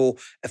politicians know,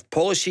 if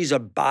policies are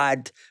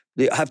bad,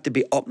 they have to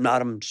be up in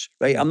arms,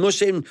 right? I'm not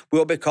saying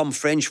we'll become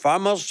French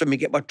farmers and we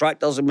get our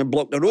tractors and we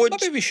block the roads.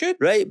 Maybe we should.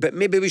 Right? But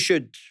maybe we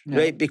should,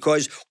 right?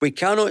 Because we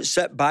cannot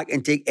sit back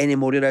and take any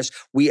more of this.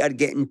 We are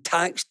getting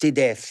taxed to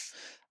death.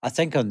 I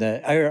think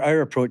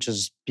our approach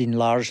has been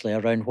largely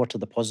around what are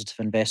the positive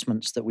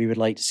investments that we would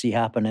like to see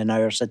happen in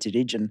our city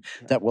region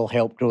that will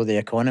help grow the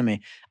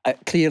economy.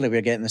 Clearly,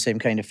 we're getting the same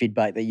kind of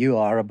feedback that you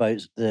are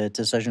about the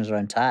decisions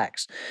around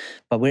tax,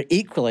 but we're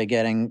equally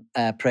getting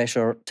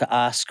pressure to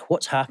ask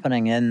what's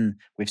happening in,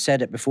 we've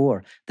said it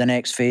before, the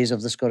next phase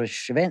of the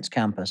Scottish Events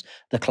Campus,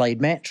 the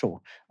Clyde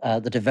Metro,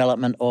 the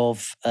development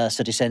of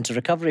city centre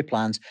recovery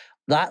plans.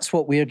 That's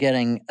what we're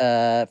getting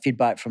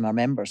feedback from our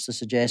members to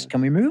suggest,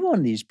 can we move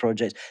on these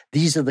projects?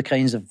 These are the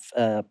kinds of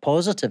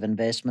positive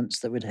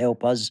investments that would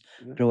help us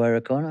grow our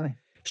economy.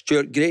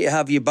 Stuart, great to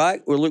have you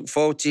back. We'll look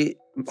forward to,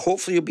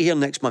 hopefully you'll be here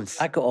next month.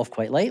 I got off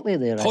quite lightly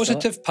there.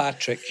 Positive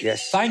Patrick.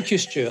 Yes. Thank you,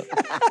 Stuart.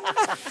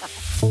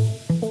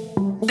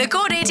 The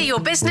Go Radio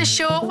Business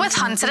Show with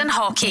Hunter and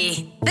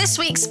Haughey. This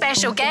week's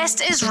special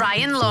guest is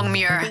Ryan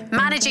Longmuir,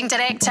 Managing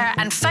Director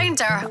and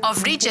Founder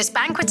of Regis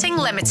Banqueting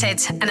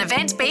Limited, an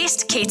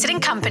event-based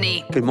catering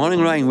company. Good morning,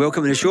 Ryan.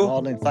 Welcome to the show. Good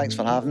morning. Thanks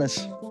for having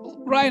us.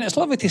 Ryan, it's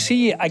lovely to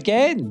see you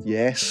again.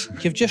 Yes.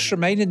 You've just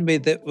reminded me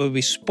that when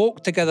we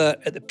spoke together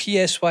at the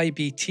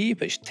PSYBT,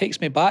 which takes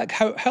me back,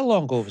 how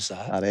long ago was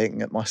that? I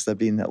reckon it must have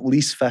been at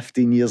least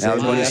 15 years I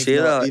was ago. going to if say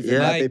not that, even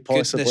yeah. maybe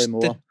possibly goodness.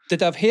 more.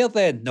 Did I have hair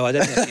then? No, I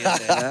didn't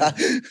have hair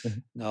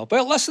then. No,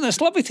 but listen, it's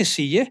lovely to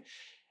see you.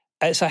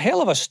 It's a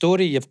hell of a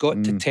story you've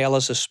got to tell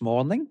us this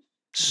morning.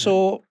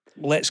 So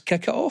let's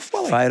kick it off,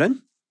 Willie. Fire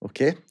in.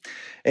 Okay.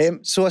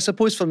 So I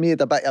suppose for me,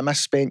 it's a bit of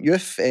misspent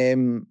youth,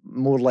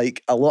 more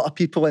like a lot of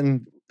people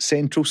in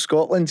central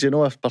Scotland, you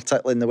know,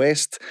 particularly in the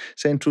west,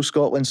 central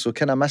Scotland, so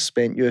kind of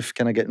misspent youth,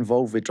 kind of get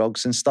involved with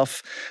drugs and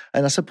stuff.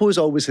 And I suppose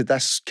I always had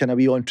this kind of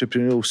wee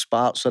entrepreneurial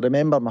spark. So I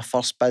remember my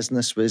first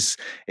business was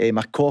I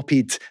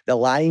copied the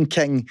Lion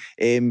King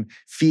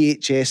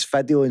VHS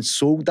video and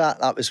sold that.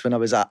 That was when I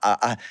was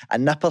a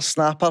nipper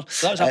snapper.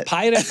 So that was a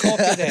pirate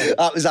copy then?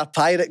 That was a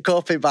pirate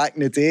copy back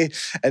in the day.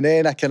 And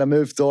then I kind of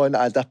moved on.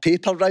 I had a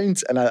paper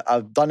round, and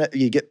I've done it.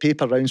 You get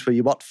paper rounds where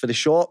you work for the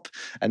shop,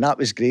 and that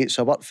was great.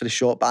 So I worked for the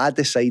shop, but I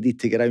decided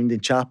to get around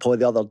and chap all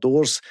the other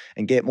doors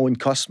and get my own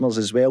customers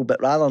as well. But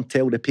rather than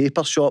tell the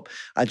paper shop,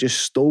 I just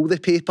stole the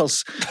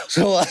papers.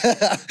 So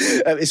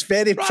it was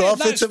very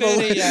profitable. That's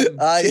very,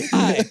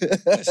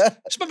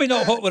 it's maybe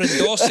not what we're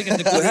endorsing in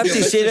the We have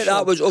to say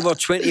that was over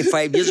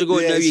 25 years ago.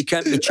 Yes. Now you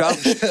can't be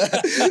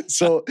charged.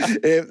 So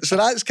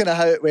that's kind of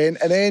how it went.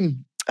 And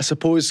then I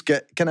suppose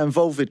get kind of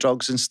involved with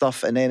drugs and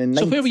stuff. And then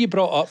So where were you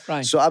brought up,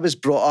 Ryan? So I was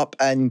brought up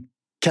in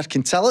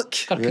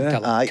Kirkintilloch.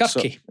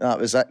 Kirky. So that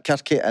was it,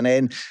 Kirky. And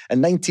then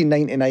in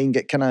 1999,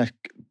 get kind of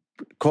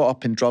caught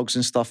up in drugs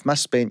and stuff,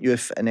 misspent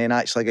youth, and then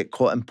actually get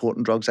caught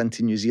importing drugs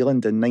into New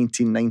Zealand in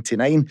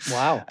 1999.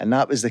 Wow. And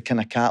that was the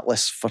kind of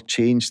catalyst for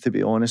change, to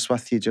be honest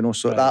with you, you know.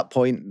 So at that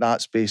point,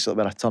 that's basically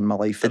where I turned my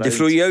life around. Did they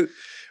throw you out?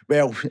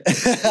 Well,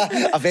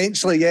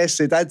 eventually, yes,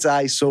 they did.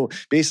 So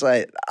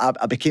basically,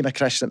 I became a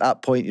Christian at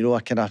that point. You know, I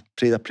kind of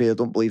prayed a prayer,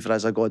 don't believe there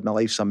is a God, my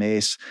life's a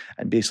mess,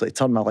 and basically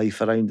turned my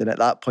life around. And at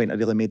that point, I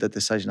really made a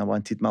decision. I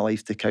wanted my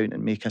life to count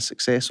and make a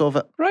success of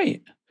it.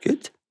 Right.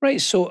 Good.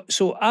 Right, so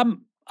I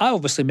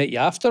obviously met you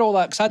after all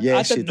that, because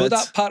I didn't know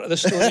that part of the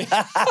story.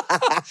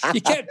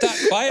 You kept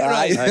that quiet,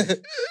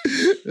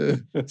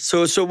 right?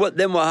 So what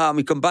happened?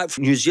 We come back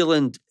from New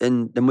Zealand,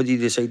 and then what did you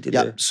decide to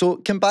do? So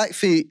came back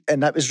for,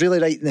 and that was really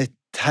right in the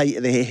height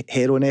of the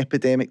heroin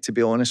epidemic, to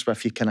be honest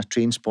with you. Kind of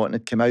Train Spotting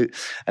had come out,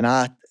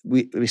 and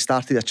we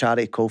started a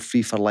charity called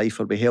Free for Life,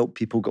 where we help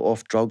people get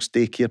off drugs,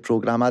 daycare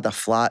programme. I had a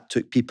flat,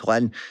 took people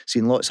in,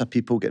 seen lots of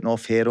people getting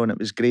off heroin. It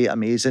was great,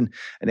 amazing.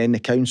 And then the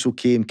council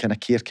came, kind of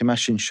Care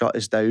Commission shut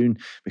us down.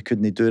 We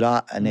couldn't do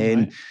that. And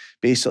then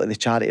basically the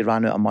charity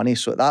ran out of money.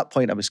 So at that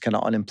point I was kind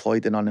of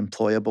unemployed and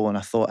unemployable, and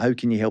I thought, how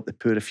can you help the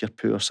poor if you're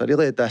poor? So I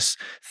really had this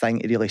thing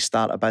to really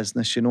start a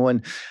business, you know,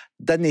 and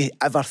didn't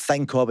ever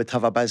think I would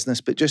have a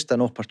business, but just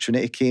an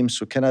opportunity came.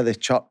 So kind of the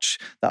church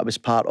that I was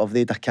part of, they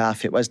had a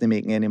cafe, it wasn't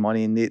making any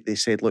money, and they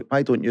said, look,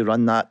 why don't you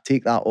run that,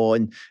 take that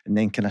on, and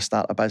then kind of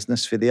start a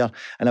business for there.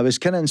 And I was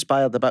kind of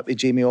inspired a bit with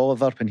Jamie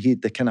Oliver when he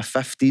had the kind of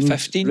 15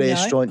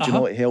 restaurant, you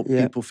know, to help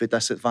people from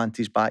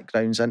disadvantaged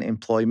backgrounds into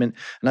employment.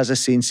 And as I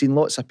say, seen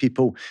lots of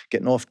people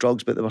getting off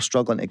drugs, but they were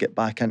struggling to get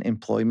back into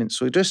employment.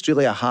 So just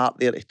really a heart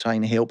there to try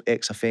and help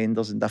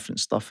ex-offenders and different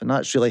stuff. And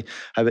that's really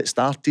how it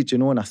started, you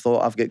know. And I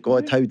thought, I've got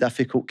God, how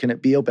difficult can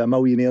it be? I'll be a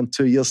millionaire in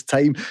 2 years'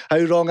 time. How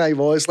wrong I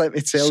was, let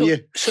me tell you.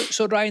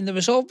 So Ryan, there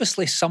was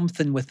obviously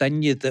something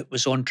within you that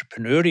was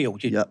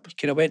entrepreneurial. You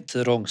kind of went to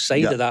the wrong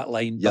side of that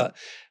line. But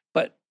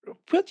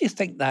where do you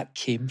think that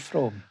came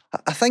from?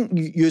 I think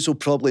you will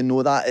probably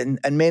know that,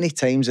 and many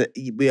times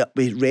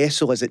we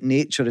wrestle, is it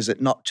nature, is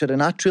it nurture?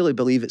 And I truly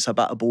believe it's a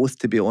bit of both,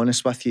 to be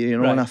honest with you, you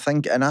know. Right.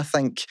 And I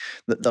think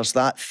that there's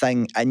that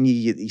thing in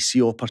you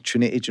see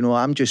opportunity. You know,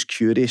 I'm just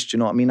curious. Do you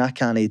know what I mean? I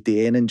can't do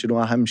anything. Do you know,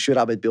 I'm sure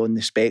I would be on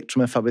the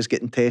spectrum if I was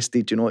getting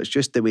tested. You know, it's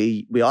just the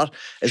way we are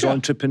as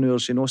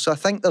entrepreneurs. You know, so I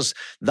think there's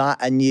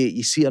that in you.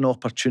 You see an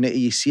opportunity.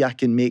 You see I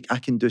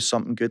can do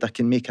something good. I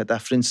can make a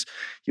difference.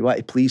 You want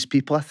to please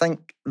people. I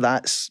think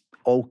that's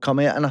all come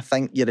out, and I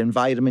think your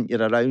environment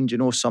you're around, you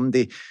know,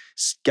 somebody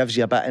gives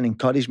you a bit of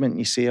encouragement and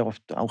you say, oh,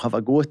 I'll have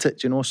a go at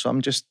it, you know. So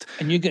I'm just...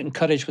 And you get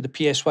encouraged with the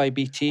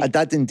PSYBT? I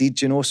did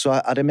indeed, you know. So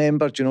I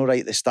remember, you know, right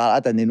at the start,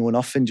 I didn't know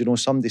nothing, you know.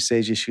 Somebody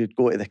says you should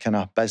go to the kind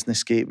of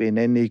business gateway, and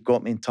then they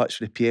got me in touch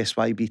with the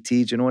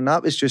PSYBT, you know, and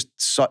that was just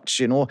such,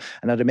 you know.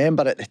 And I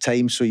remember at the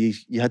time, so you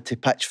had to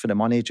pitch for the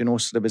money, you know.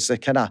 So there was the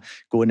kind of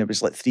going, it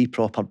was like 3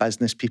 proper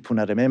business people,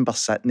 and I remember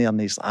sitting there and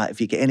he's like,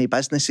 if you get any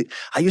business,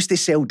 I used to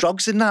sell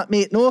drugs in that,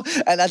 mate, no?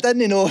 And I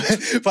didn't know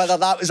whether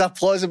that was a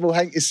plausible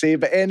thing to say,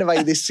 but anyway,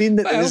 they seen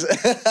that there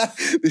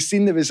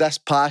was this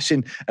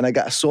passion, and I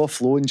got a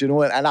soft loan, you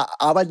know, and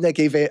I wouldn't have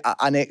gave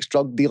an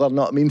ex-drug dealer,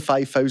 not I mean,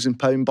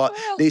 £5,000, but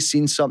they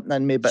seen something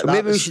in me. But so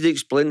maybe we should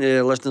explain to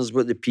the listeners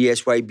what the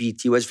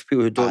PSYBT was for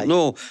people who don't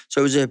know.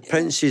 So it was a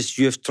Prince's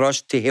Youth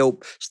Trust to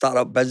help start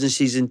up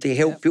businesses and to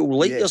help people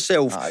like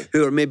yourself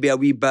who are maybe a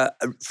wee bit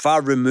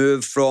far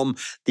removed from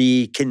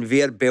the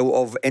conveyor belt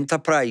of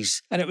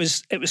enterprise. And it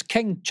was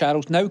King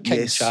Charles, now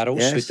King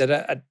Charles, who did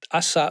it. I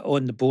sat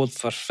on the board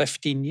for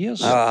 15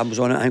 years. I was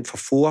on it, I think, for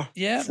four.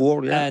 Yeah.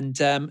 Four, yeah. And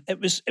it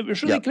was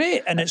really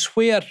great. And it's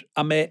where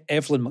I met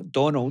Evelyn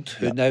McDonald,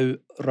 who now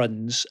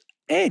runs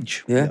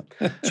Edge. Yeah.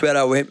 That's where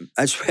I went.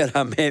 That's where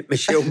I met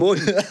Michelle Moon.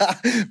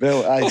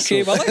 Well, aye,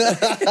 Okay, well,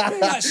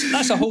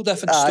 that's a whole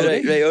different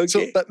story. Right, okay.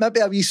 So, but maybe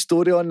a wee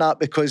story on that,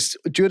 because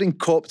during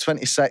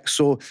COP26,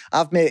 so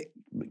I've met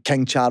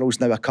King Charles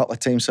now a couple of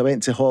times. So I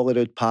went to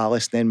Holyrood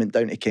Palace, then went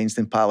down to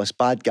Kensington Palace.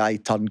 Bad guy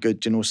turned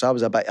good, you know. So I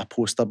was a bit of a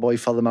poster boy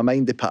for them. I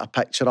mind they put a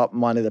picture up on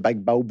one of the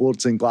big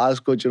billboards in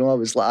Glasgow, you know. I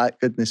was like,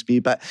 goodness me.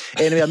 But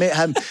anyway, I met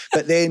him.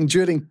 But then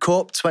during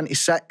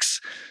COP26,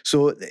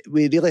 so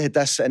we really had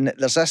this, and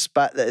there's this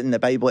bit that in the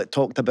Bible it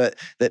talked about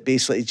that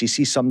basically, do you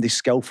see somebody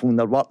skillful in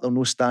their work, they'll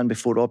no stand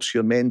before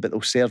obscure men, but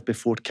they'll serve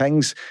before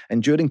kings.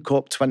 And during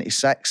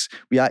COP26,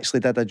 we actually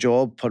did a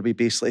job where we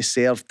basically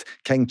served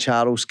King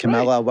Charles,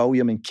 Camilla,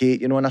 William and Kate,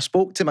 you know, and I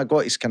spoke to him. I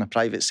got his kind of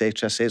private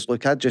secretary. I says,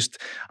 look,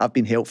 I've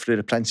been helped through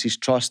the Prince's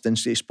Trust, and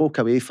so he spoke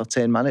away for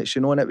 10 minutes,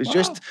 you know, and it was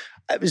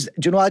do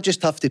you know, I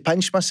just have to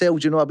pinch myself,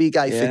 do you know, a wee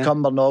guy from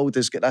Cumbernauld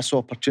has got this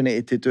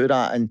opportunity to do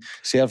that and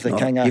serve the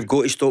king. You've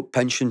got to stop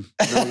pinching.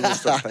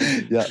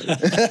 Yeah.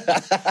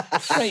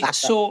 Right,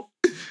 so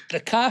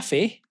the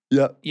cafe,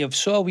 you've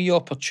saw a wee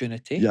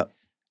opportunity,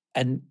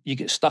 and you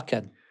get stuck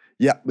in.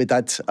 Yeah, we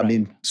did. I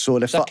mean, so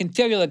I can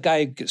tell you the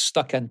guy gets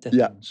stuck into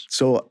things.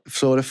 So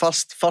the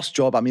first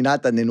job, I mean, I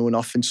didn't know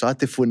nothing, so I had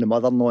to phone the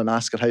mother-in-law and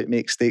ask her how to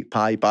make steak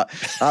pie, but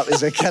that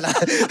was a kind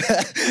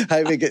of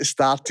how we get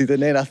started.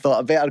 And then I thought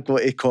I better go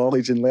to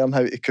college and learn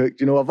how to cook.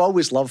 You know, I've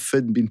always loved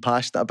food and been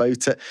passionate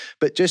about it,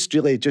 but just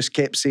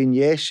kept saying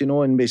yes, you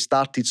know, and we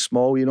started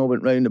small, you know,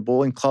 went round the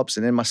bowling clubs,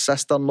 and then my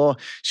sister-in-law,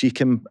 she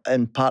came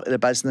in part of the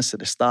business at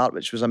the start,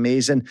 which was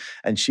amazing,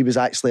 and she was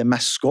actually a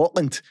Miss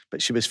Scotland,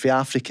 but she was from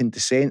African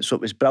descent, so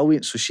it was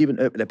brilliant. So she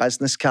went out with the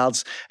business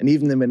cards, and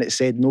even when it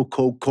said no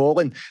cold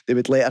calling, they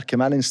would let her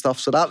come in and stuff.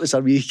 So that was a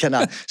wee kind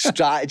of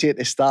strategy at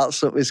the start.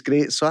 So it was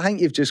great. So I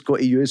think you've just got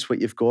to use what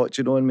you've got,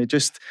 you know, and we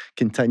just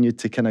continued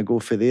to kind of go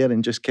for there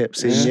and just kept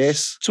saying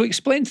yes. So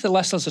explain to the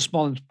listeners this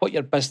morning what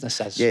your business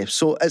is. Yeah,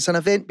 so it's an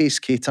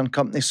event-based catering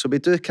company. So we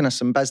do kind of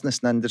some business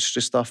and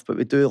industry stuff, but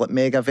we do like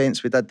mega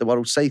events. We did the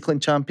World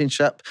Cycling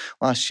Championship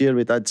last year.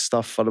 We did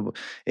stuff for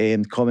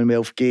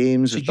Commonwealth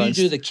Games. So you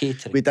do the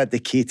catering? We did the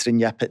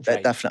catering, at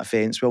different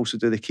events. We also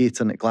do the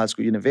catering at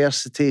Glasgow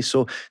University.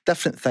 So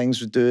different things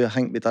we do. I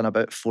think we've done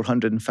about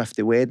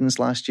 450 weddings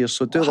last year.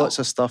 So do lots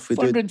of stuff. We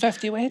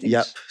 450 weddings?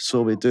 Yep.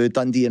 So we do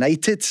Dundee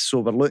United. So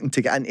we're looking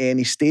to get into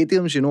any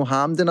stadiums, you know,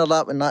 Hampden or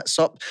that when that's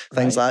up,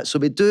 things like that. So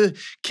we do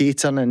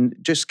catering and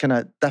just kind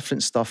of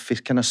different stuff,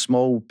 kind of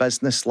small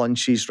business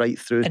lunches right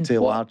through to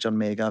larger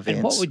mega events.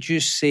 And what would you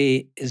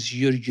say is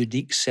your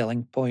unique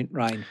selling point,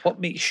 Ryan? What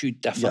makes you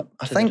different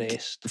to the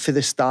rest? For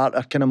the start,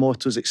 our kind of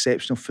motto is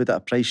exceptional food at a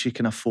price you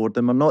can afford.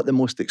 And we're not the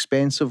most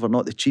expensive, we're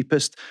not the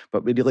cheapest,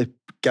 but we really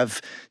give,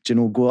 you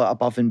know, go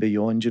above and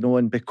beyond, you know,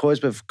 and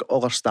because we've got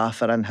all our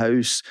staff are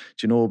in-house,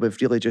 you know,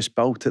 we've really just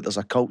built it. There's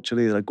a culture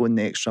there of going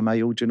the extra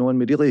mile, you know, and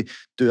we really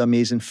do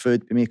amazing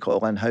food. We make it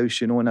all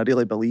in-house, you know, and I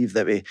really believe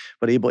that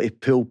we're able to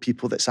pull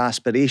people that's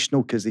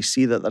aspirational because they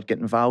see that they're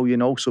getting value,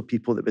 and also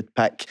people that would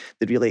pick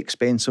the really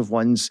expensive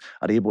ones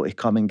are able to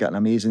come and get an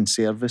amazing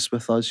service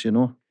with us, you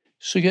know.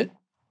 So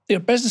your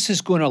business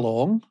is going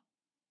along,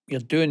 you're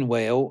doing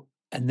well,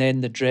 and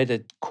then the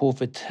dreaded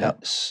COVID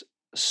hits.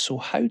 So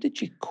how did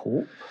you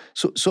cope?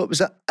 So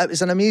it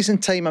was an amazing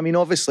time. I mean,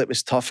 obviously it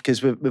was tough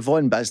because we've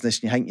on business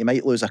and you think you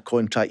might lose a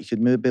contract. You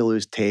could maybe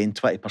lose 10,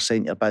 20%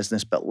 of your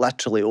business, but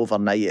literally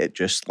overnight it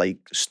just like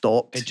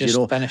stopped. It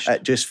just finished.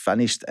 It just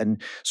finished.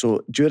 And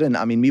so we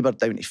were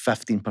down to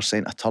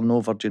 15% of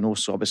turnover, you know,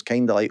 so I was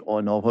kind of like, oh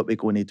no, what are we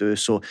going to do?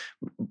 So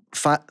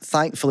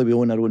thankfully we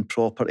own our own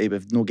property.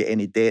 We've not got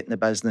any debt in the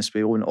business.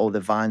 We own all the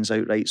vans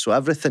outright. So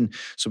everything.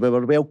 So we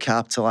were well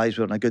capitalised.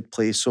 We were in a good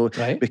place. So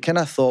we kind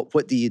of thought,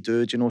 what do you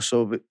do? You know,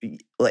 so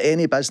like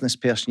any business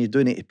person, you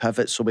do need to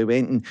pivot. So we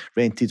went and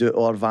rented out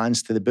all our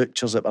vans to the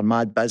butchers that were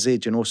mad busy,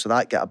 you know, so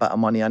that got a bit of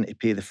money in to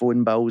pay the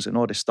phone bills and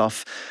all the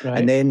stuff.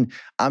 And then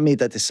I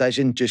made a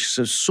decision, just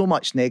there's so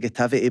much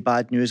negativity,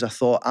 bad news. I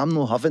thought, I'm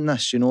not having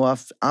this, you know,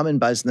 I'm in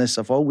business.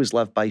 I've always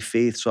lived by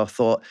faith. So I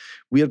thought,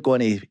 we're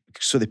going to,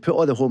 so they put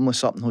all the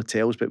homeless up in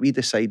hotels, but we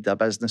decided a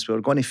business, we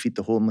were going to feed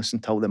the homeless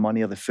until the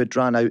money or the food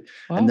ran out.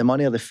 And the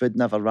money or the food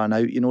never ran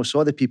out, you know. So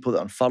all the people that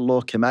are on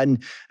furlough came in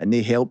and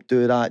they helped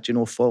do that, you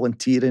know,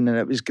 volunteering, and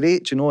it was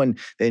great, you know. And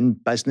then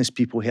business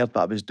people heard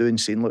what I was doing,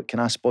 saying, look,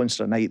 can I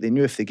sponsor a night? They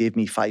knew if they gave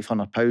me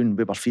 £500,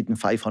 we were feeding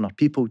 500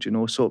 people, you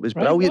know. So it was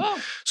brilliant. Wow.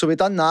 So we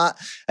done that,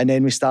 and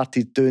then we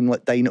started doing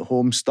like dine at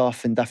home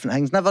stuff and different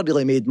things. Never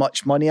really made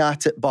much money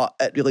at it, but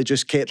it really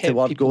just kept the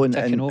word going.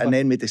 And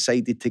then we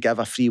decided to give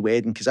a free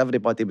wedding because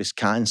everybody was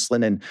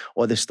cancelling and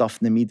all the stuff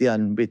in the media,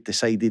 and we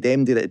decided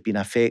anybody that had been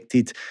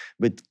affected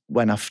would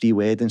win a free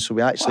wedding. So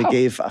we actually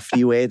gave a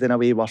free wedding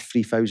away worth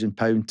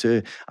 £3,000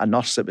 to a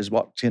nurse that was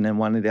working in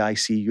one of the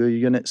ICU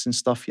units and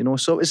stuff, you know.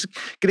 So it was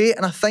great,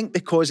 and I think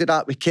because of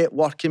that we kept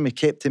working, we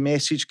kept the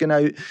message going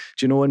out,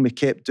 you know, and we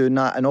kept doing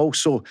that. And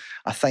also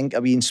I think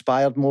a wee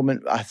inspired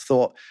moment, I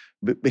thought,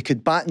 we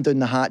could batten down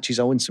the hatches.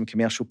 I own some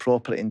commercial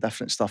property and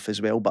different stuff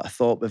as well, but I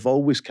thought we've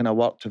always kind of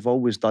worked, we've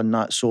always done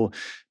that. So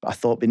I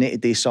thought we need to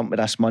do something with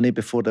this money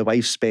before the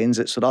wife spends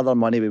it. So the other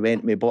money we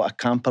went and we bought a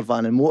camper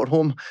van and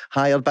motorhome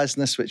hire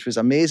business, which was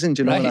amazing,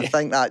 you know. And I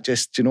think that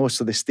just, you know,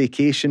 so the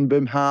staycation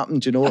boom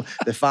happened, you know,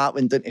 the VAT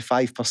went down to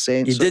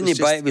 5%. You so didn't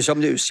buy it with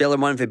somebody who was selling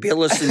one for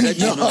bailiffs, did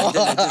you? No,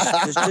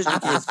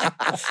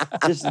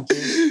 just in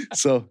case.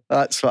 So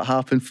that's what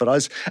happened for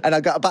us. And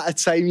I got a bit of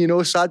time, you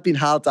know, so I'd been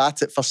hard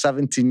at it for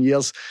 17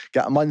 years,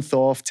 got a month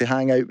off to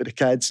hang out with the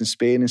kids in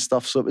Spain and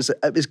stuff. So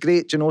it was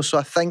great, you know. So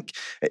I think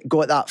it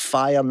got that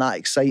fire and that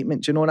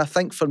excitement, you know. And I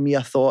think for me,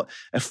 I thought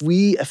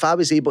if I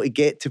was able to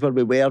get to where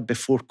we were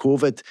before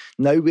COVID,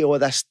 now with all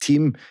this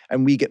team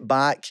and we get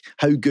back,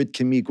 how good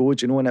can we go,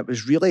 do you know? And it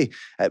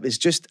was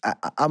just,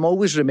 I'm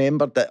always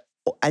remembered that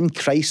in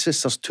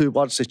crisis, there's two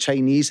words, the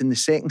Chinese, and the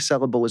second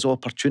syllable is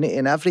opportunity.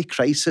 In every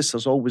crisis,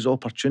 there's always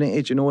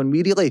opportunity, you know, and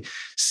we really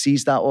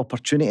seized that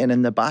opportunity. And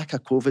in the back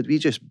of COVID, we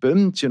just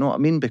boomed, you know what I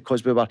mean?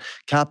 Because we were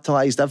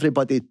capitalised,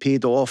 everybody had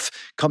paid off,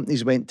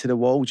 companies went to the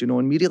wall, you know,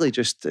 and we really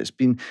just,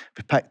 we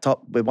picked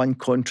up, we won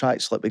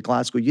contracts like with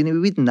Glasgow Uni.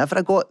 We'd never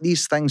have got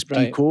these things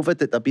pre-COVID,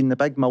 that they've been the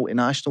big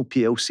multinational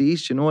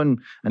PLCs, you know,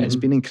 and it's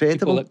been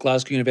incredible. People at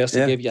Glasgow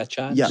University gave you a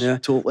chance. Yeah,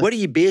 totally. Where are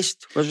you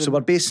based? So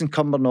we're based in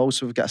Cumbernauld,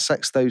 so we've got a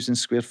 6,000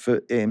 square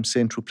foot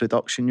central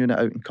production unit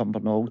out in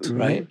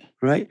Cumbernauld.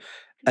 Right.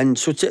 And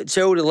so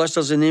tell the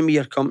listeners the name of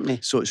your company.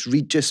 So it's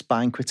Regis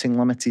Banqueting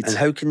Limited. And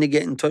how can they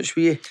get in touch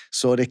with you?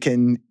 So they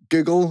can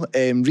Google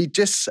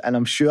Regis, and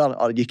I'm sure,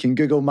 or you can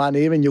Google my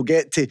name and you'll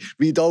get to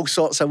read all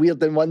sorts of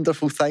weird and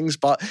wonderful things.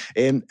 But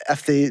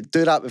if they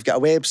do that, we've got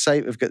a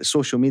website, we've got the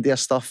social media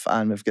stuff,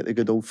 and we've got the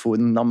good old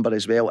phone number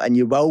as well. And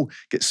you will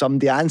get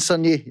somebody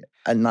answering you,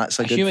 and that's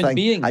a good human thing.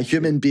 Being. A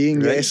human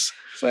being, yes.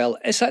 Well,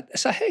 it's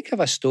a heck of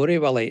a story,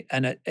 Willie,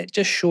 and it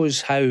just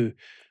shows how,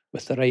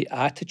 with the right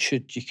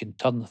attitude, you can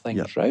turn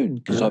things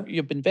round. Because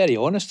you've been very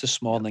honest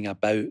this morning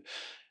about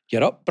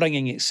your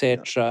upbringing,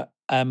 etc.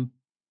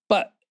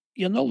 But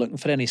you're not looking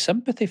for any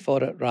sympathy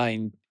for it,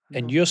 Ryan.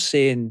 And you're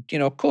saying, you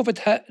know, COVID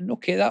hit, and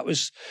okay, that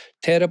was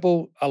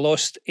terrible. I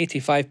lost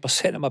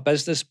 85% of my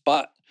business,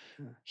 but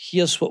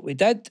here's what we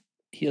did.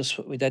 Here's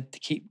what we did to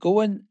keep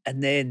going.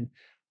 And then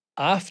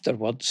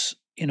afterwards,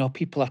 you know,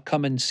 people are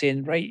coming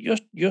saying, right,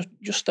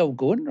 you're still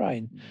going,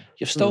 Ryan.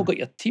 You've still got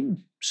your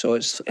team. So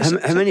it's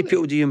how many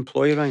people do you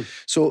employ, Ryan?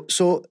 So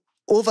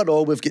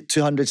overall, we've got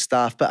 200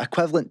 staff, but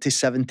equivalent to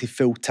 70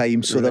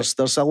 full-time. So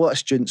there's a lot of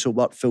students who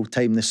work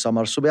full-time this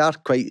summer. So we are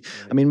quite,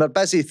 I mean, we're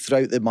busy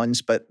throughout the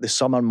months, but the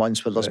summer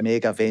months where there's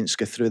mega events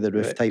go through the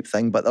roof type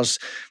thing. But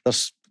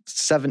there's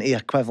 70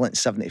 equivalent,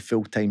 70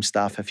 full-time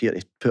staff if you're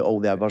to put all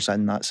the hours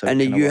in. That's how.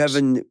 And it are kinda you works.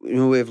 having, you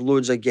know, we have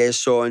loads of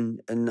guests on,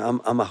 and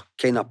I'm a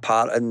kind of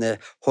part in the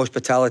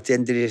hospitality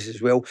industry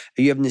as well.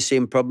 Are you having the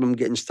same problem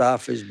getting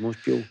staff as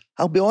most people?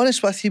 I'll be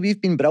honest with you, we've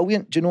been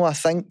brilliant. Do you know, I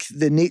think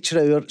the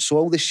nature of so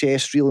all the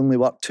chefs really only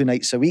work 2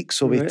 nights a week.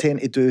 So we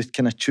tend to do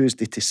kind of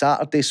Tuesday to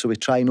Saturday. So we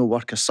try no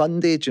work a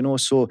Sunday, do you know.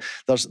 So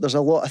there's a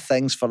lot of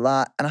things for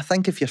that. And I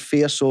think if you're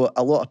fair, so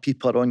a lot of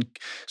people are on,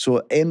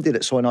 so MD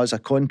that's on us a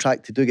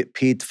contract, they do get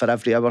paid for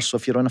every hour. So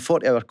if you're on a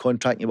 40-hour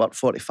contract and you work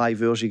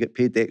 45 hours, you get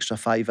paid the extra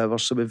 5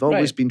 hours. So we've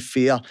always been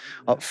fair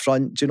up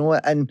front, do you know.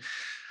 And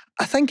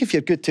I think if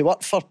you're good to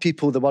work for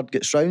people, the word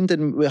gets round,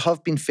 and we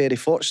have been very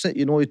fortunate,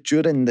 you know,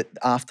 during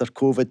after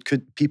COVID,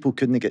 people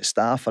couldn't get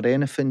staff or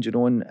anything, you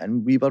know,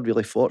 and we were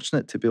really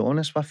fortunate, to be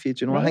honest with you,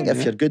 do you know. I think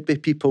if you're good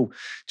with people,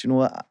 do you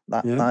know,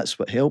 that's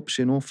what helps,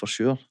 you know, for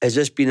sure. Has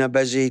this been a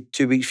busy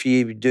 2 weeks for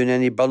you, doing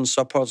any burn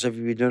suppers? Have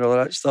you been doing all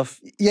that stuff?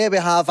 Yeah, we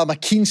have. I'm a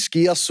keen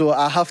skier, so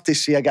I have to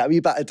say I got a wee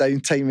bit of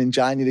downtime in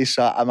January,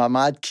 so I'm a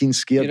mad keen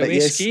skier. You're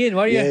away skiing,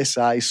 were you? Yes,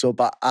 aye. So,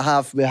 but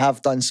we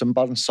have done some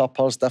burn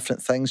suppers,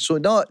 different things. So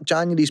no,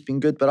 January's been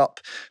good. We're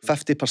up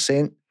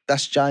 50%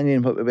 this January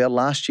and what we were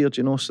last year, do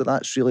you know, so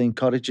that's really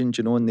encouraging, do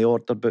you know, and the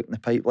order book and the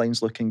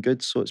pipeline's looking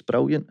good, so it's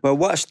brilliant. Well,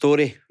 what a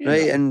story,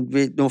 right? And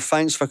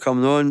thanks for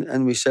coming on,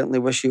 and we certainly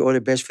wish you all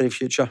the best for the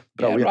future.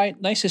 Brilliant. Yeah,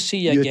 right, nice to see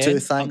you You again. too,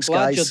 thanks, I'm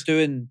glad guys. you're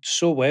doing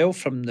so well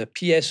from the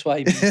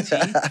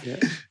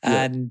PSYBT.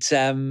 And,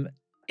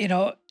 you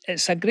know,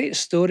 it's a great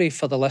story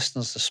for the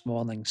listeners this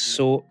morning,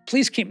 so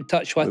please keep in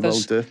touch with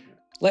us. We will do.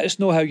 Let us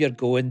know how you're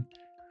going,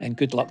 and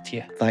good luck to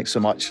you. Thanks so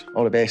much.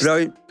 All the best.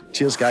 Brilliant.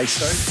 Cheers,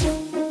 guys.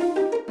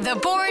 The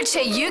board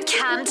you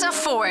can't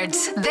afford.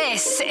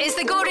 This is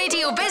the Go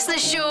Radio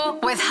Business Show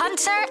with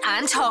Hunter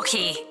and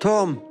Haughey.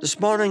 Tom, this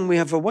morning we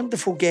have a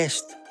wonderful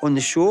guest on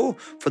the show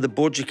for the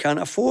board you can't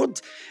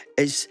afford.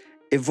 It's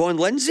Yvonne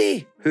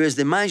Lindsay, who is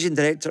the Managing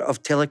Director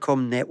of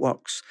Telecom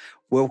Networks.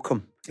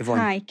 Welcome, Yvonne.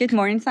 Hi, good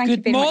morning. Thank you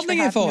very much for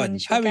having me on the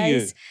show, How are you?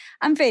 guys.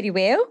 I'm very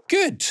well.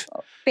 Good.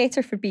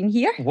 Better for being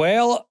here.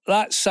 Well,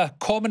 that's a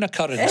common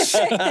occurrence.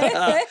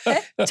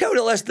 Tell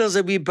the listeners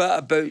a wee bit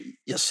about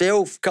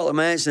yourself, a couple of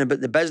minutes, and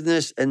about the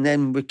business, and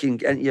then we can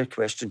get into your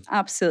question.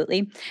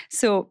 Absolutely.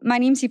 So my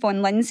name's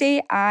Yvonne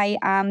Lindsay. I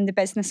am the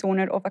business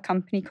owner of a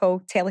company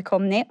called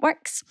Telecom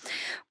Networks.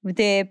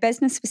 The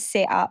business was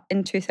set up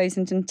in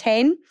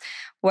 2010.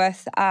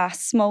 with a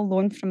small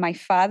loan from my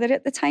father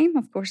at the time,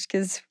 of course,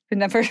 because we've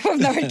never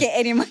get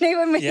any money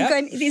when we go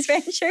into these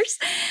ventures.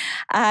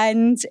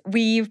 And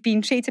we've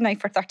been trading now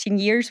for 13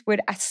 years. We're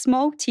a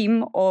small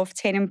team of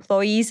 10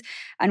 employees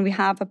and we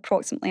have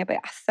approximately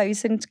about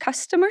 1,000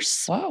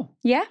 customers. Wow.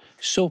 Yeah.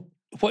 So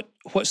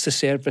what's the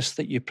service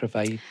that you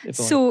provide,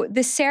 Yvonne? So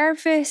the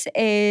service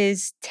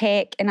is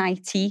tech and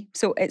IT.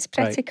 So it's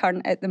pretty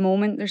current at the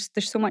moment. There's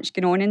so much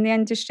going on in the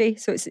industry.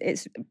 So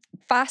it's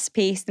fast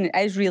paced and it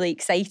is really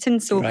exciting.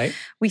 So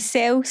we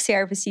sell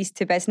services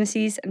to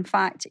businesses. In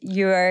fact,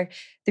 the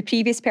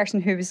previous person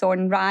who was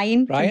on,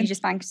 Ryan from Regis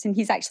Banqueting,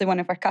 he's actually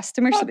one of our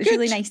customers. So it was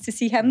really nice to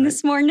see him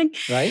this morning.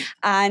 Right.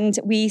 And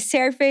we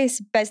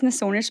service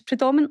business owners,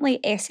 predominantly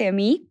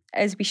SME,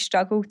 as we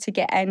struggle to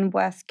get in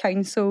with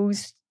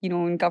councils,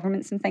 and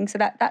governments and things. So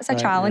that's a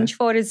challenge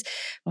for us.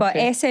 But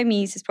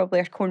SMEs is probably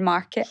our core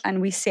market,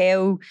 and we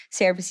sell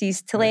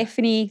services,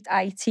 telephony,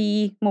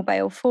 IT,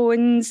 mobile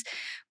phones.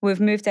 We've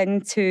moved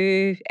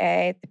into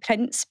the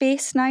print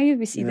space now.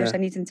 We see there's a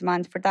need and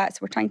demand for that. So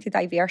we're trying to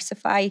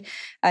diversify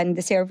in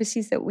the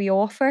services that we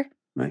offer.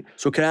 Right.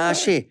 So can I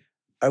ask you,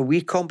 are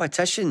we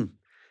competition?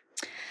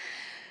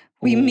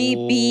 We may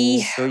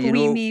be. So we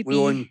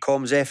own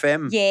Comms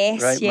FM.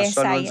 Yes, right? yes,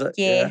 My son runs it.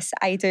 Yes,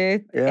 I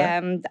do.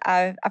 Yeah.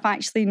 I've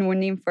actually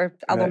known them for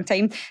a long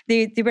time.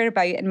 They were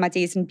about in my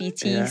days in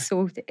BT.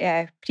 So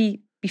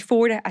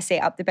before I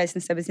set up the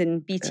business, I was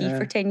in BT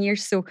for 10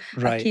 years. So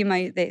I came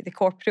out the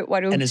corporate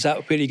world. And is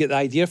that where you get the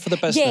idea for the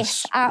business?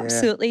 Yes,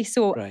 absolutely.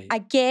 So I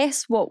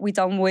guess what we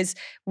done was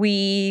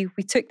we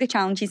took the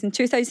challenges. In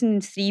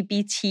 2003,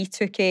 BT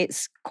took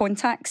its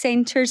contact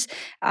centres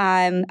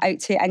out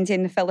to India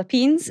and the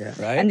Philippines. Yeah.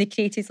 And they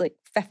created like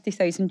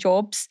 50,000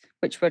 jobs,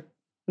 which were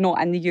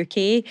not in the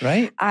UK.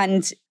 Right.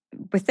 And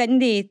within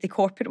the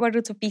corporate world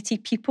of BT,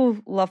 people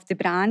loved the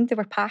brand. They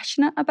were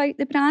passionate about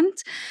the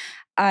brand.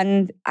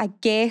 And I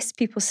guess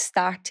people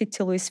started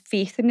to lose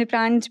faith in the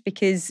brand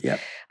because,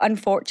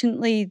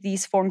 unfortunately,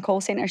 these foreign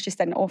call centres just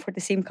didn't offer the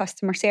same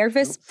customer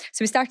service.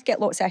 So we started to get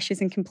lots of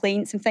issues and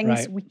complaints and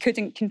things we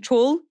couldn't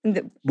control.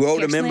 And we all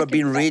remember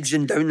being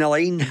raging down the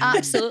line.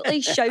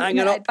 Absolutely, shouting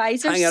at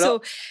advisors.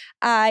 So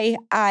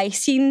I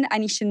seen a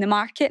niche in the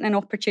market and an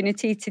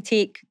opportunity to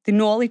take the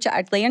knowledge that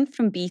I'd learned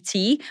from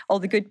BT, all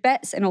the good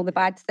bits and all the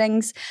bad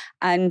things,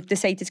 and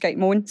decided to go out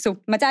my own. So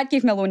my dad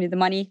gave me a loan of the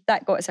money.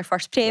 That got us our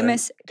first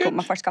premise, got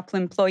my first couple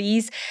of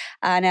employees,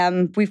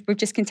 and we've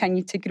just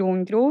continued to grow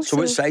and grow. So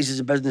what size is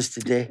the business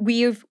today?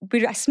 We're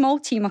a small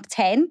team of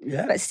 10, but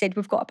as I said,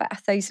 we've got about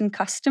 1,000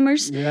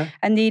 customers,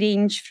 and they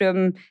range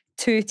from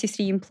 2 to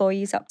 3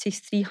 employees up to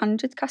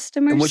 300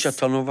 customers. And what's your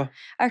turnover?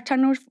 Our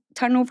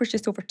turnover is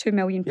just over £2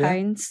 million.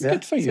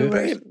 Good for you.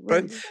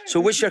 Brilliant. So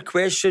what's your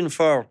question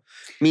for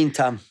me and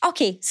Tam?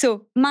 Okay,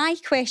 so my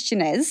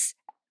question is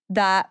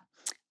that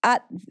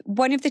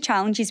one of the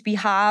challenges we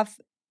have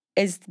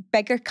is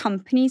bigger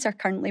companies are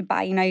currently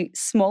buying out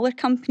smaller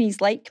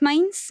companies like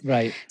mine's.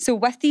 Right. So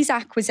with these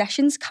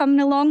acquisitions coming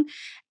along,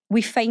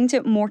 we find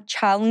it more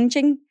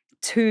challenging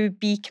to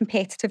be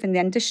competitive in the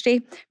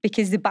industry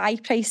because the buy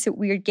price that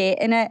we're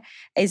getting it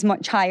is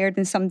much higher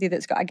than somebody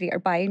that's got a greater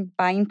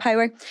buying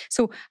power.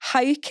 So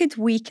how could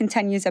we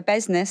continue as a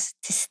business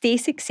to stay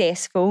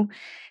successful,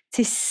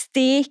 to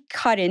stay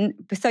current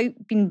without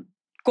being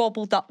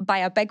gobbled up by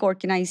a big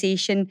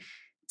organisation,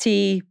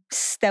 to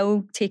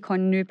still take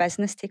on new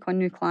business, take on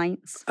new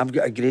clients? I've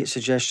got a great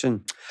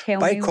suggestion.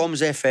 Buy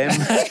Comms FM.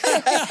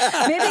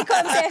 Maybe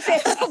Comms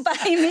FM will buy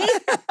me.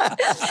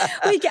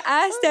 We get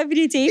asked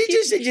every day. You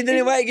just said you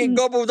didn't want to get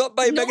gobbled up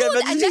by bigger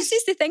businesses. And this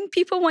is the thing,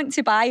 people want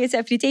to buy us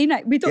every day.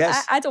 Now, we don't.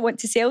 I don't want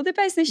to sell the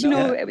business.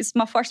 It was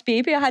my first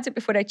baby. I had it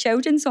before I had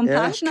children, so I'm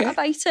passionate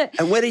about it.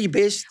 And where are you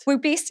based? We're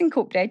based in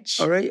Coatbridge.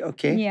 All right,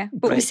 okay. Yeah,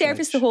 but we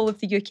service the whole of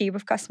the UK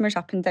with customers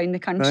up and down the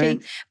country.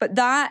 Right. But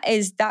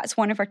that's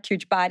one of our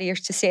huge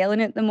barriers to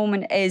selling at the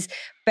moment is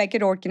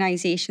bigger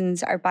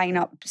organisations are buying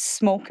up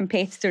small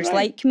competitors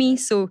like me.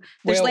 So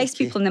there's less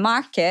people in the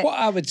market. What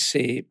I would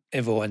say,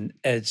 Yvonne,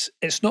 is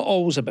it's not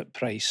always about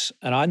price.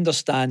 And I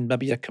understand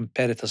maybe your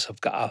competitors have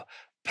got a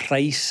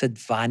price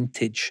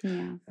advantage.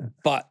 Yeah.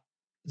 But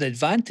the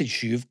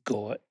advantage you've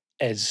got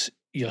is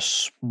you're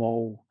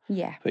small,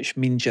 which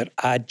means you're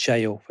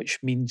agile, which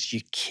means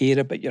you care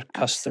about your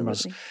customers.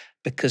 Absolutely.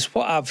 Because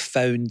what I've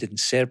found in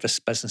service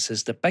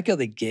businesses, the bigger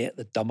they get,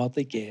 the dumber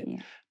they get,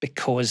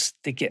 because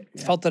they get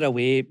further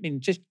away. I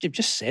mean, you've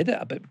just said it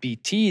about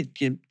BT.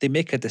 They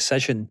make a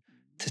decision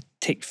to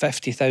take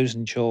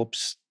 50,000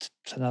 jobs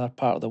to another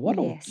part of the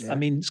world. Yes. I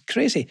mean, it's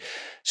crazy.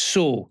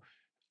 So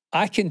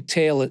I can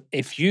tell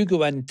if you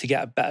go in to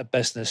get a bit of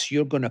business,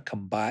 you're going to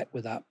come back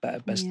with that bit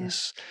of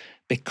business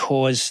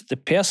because the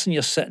person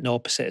you're sitting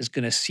opposite is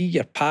going to see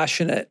you're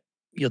passionate,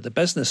 you're the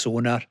business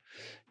owner,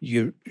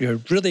 you're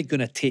really going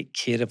to take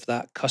care of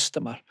that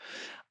customer.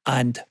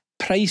 And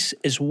price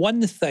is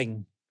one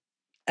thing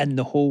in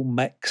the whole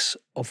mix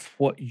of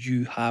what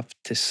you have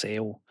to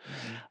sell.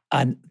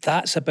 And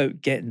that's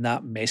about getting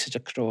that message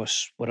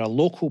across. We're a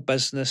local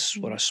business,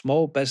 we're a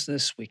small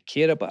business, we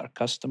care about our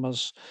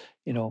customers,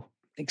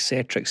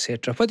 etc.,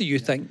 etc. What do you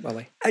think,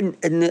 Willie? And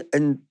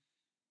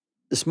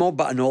the small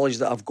bit of knowledge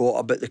that I've got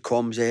about the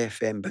comms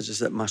FM business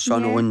that my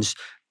son owns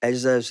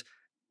is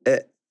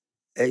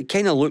it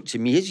kind of looked to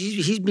me,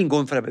 he's been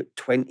going for about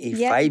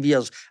 25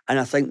 years, and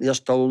I think they're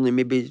still only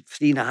maybe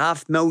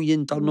 3.5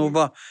 million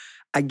turnover.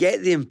 I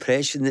get the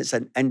impression that it's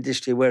an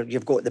industry where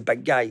you've got the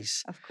big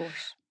guys. Of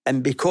course.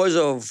 And because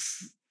of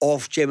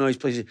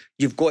off-generalised places,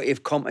 you've got to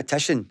have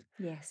competition.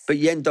 Yes. But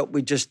you end up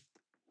with just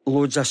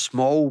loads of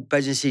small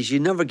businesses. You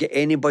never get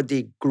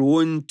anybody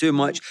growing too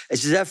much.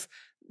 It's as if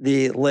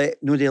they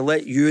let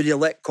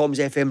Comms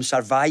FM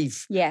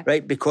survive,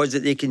 right? Because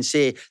that they can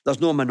say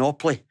there's no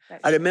monopoly.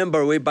 I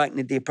remember way back in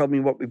the day, probably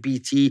worked with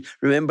BT.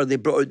 Remember they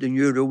brought out the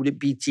new rule that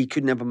BT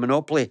couldn't have a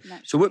monopoly.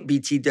 So what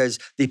BT does,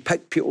 they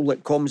pick people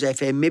like Comms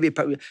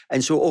FM,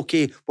 and so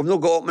okay, we've not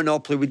got a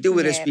monopoly. We deal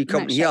with this wee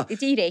company here. They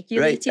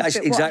deregulated, right?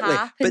 Exactly.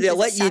 But they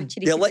let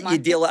you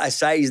deal at a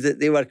size that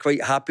they were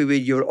quite happy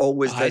with. You're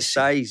always this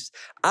size.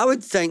 I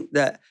would think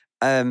that.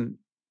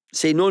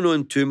 Say no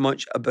knowing too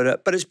much about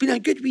it, but it's been a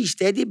good wee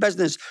steady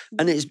business,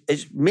 and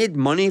it's made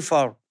money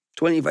for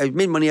 25. It's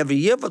made money every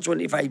year for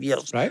 25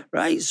 years,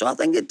 right? So I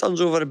think it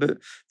turns over about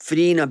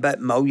 3 and a bit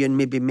million,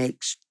 maybe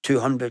makes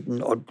 200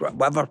 and odd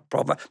whatever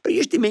profit. But it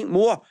used to make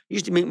more.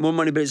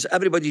 Money, but it's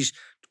everybody's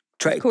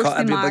trying to cut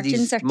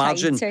everybody's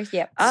margin.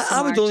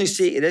 I would only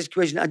say to this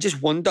question, I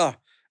just wonder.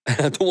 I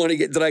don't want to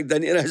get dragged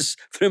into this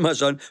through my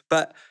son,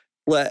 but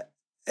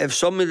if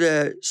some of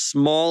the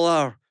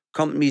smaller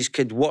companies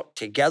could work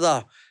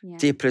together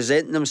to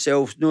present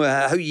themselves,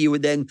 how you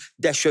would then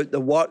dish out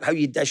the work, how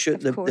you dish out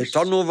the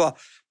turnover.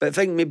 But I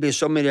think maybe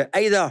some of the,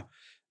 either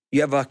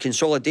you have a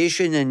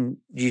consolidation and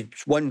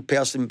one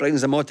person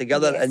brings them all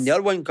together in the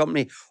other one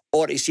company,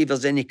 or to see if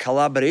there's any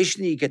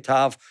collaboration that you could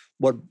have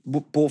where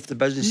both the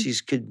businesses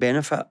could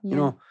benefit, you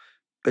know.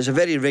 But it's a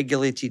very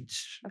regulated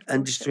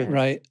industry.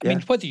 Right. I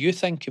mean, what do you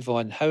think,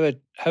 Yvonne? How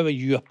are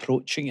you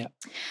approaching it?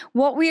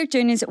 What we're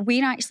doing is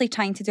we're actually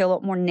trying to do a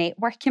lot more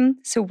networking.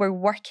 So we're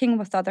working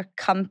with other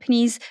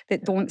companies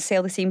that don't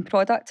sell the same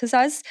product as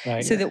us,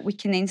 so that we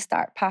can then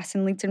start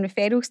passing leads and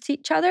referrals to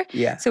each other.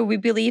 So we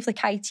believe like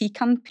IT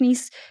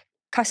companies,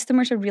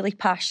 customers are really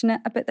passionate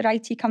about their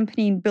IT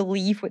company and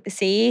believe what they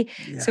say.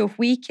 So if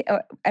we,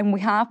 and we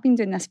have been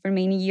doing this for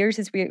many years,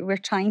 is we're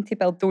trying to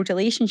build those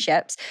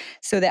relationships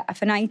so that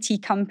if an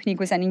IT company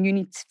goes in and you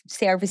need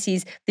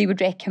services, they would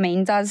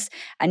recommend us,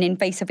 and then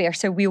vice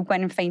versa, we'll go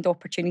in and find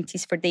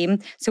opportunities for them.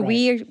 So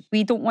we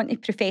don't want to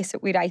profess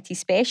that we're IT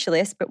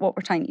specialists, but what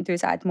we're trying to do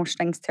is add more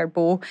strings to our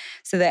bow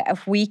so that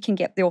if we can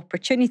get the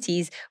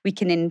opportunities, we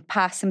can then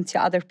pass them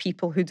to other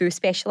people who do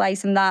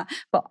specialise in that,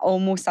 but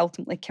almost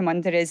ultimately come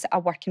under as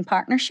a working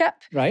partnership.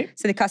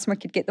 So the customer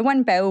could get the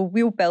one bill,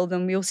 we'll bill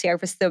them, we'll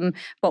service them,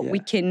 but we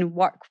can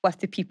work with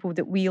the people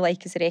that we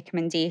like as the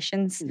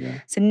recommendations.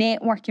 So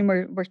networking,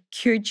 we're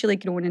hugely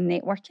growing in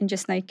networking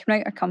just now,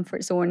 coming out our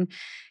comfort zone,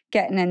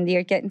 getting in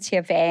there, getting to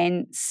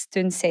events,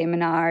 doing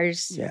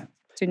seminars,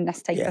 doing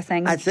this type of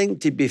thing. I think,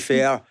 to be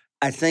fair,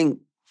 I think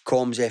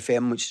Comms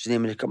FM, which is the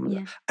name of the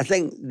company, I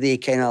think they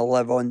kind of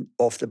live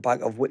off the back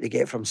of what they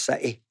get from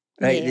City.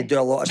 Right, they do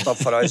a lot of stuff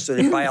for us, so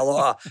they buy a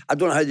lot of. I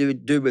don't know how they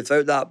would do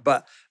without that,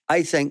 but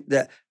I think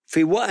that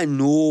for what I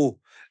know,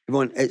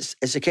 it's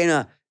a kind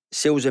of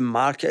sales and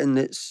marketing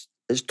that's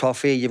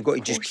tough. You've got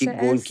to just keep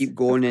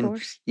going,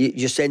 and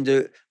you send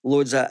out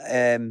loads of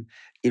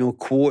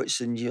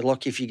quotes, and you're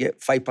lucky if you get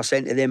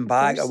 5% of them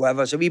back or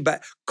whatever. It's a wee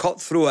bit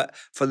cutthroat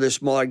for the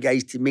smaller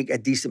guys to make a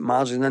decent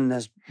margin in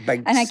this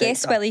big And I sector.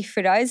 guess, Willie,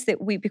 for us, that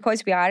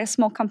because we are a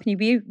small company,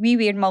 we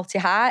wear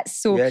multi-hats.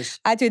 So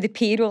I do the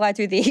payroll, I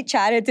do the HR,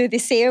 I do the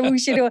sales,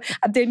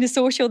 I'm doing the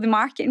social, the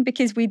marketing,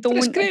 because we don't...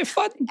 But it's great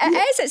fun. It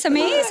is, it's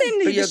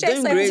amazing. But you're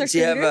doing great to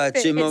have a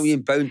 £2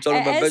 million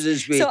turnover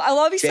business with So I'll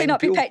obviously 10 not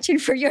be people. pitching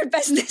for your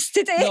business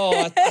today. No,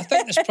 I think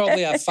there's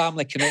probably a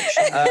family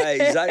connection.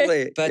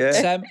 Exactly.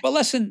 But well,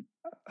 listen,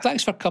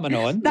 thanks for coming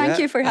on. Thank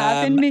you for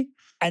having me.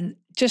 And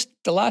just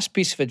the last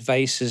piece of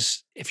advice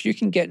is, if you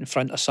can get in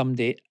front of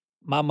somebody,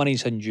 my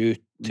money's on you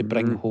to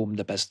bring home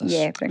the business.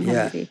 Bring home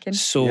the bacon.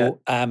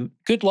 So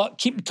good luck.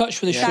 Keep in touch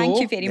with the show.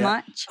 Thank you very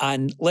much.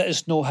 And let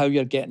us know how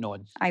you're getting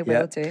on. I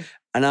will do.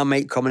 And I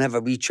might come and have a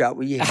wee chat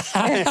with you.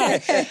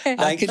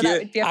 Thank you. That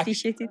would be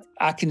appreciated.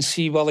 I can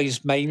see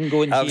Willie's mind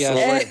going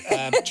Absolutely.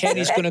 here.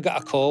 Kenny's going to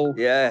get a call.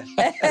 Yeah.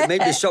 It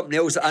might be something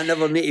else that I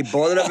never need to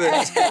bother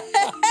about.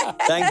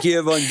 Thank you,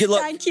 everyone. Good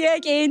luck. Thank you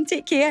again.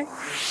 Take care.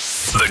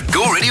 The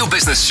Go Radio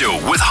Business Show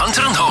with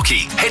Hunter and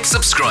Haughey. Hit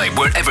subscribe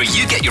wherever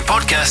you get your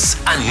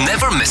podcasts and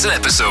never miss an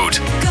episode.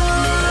 Go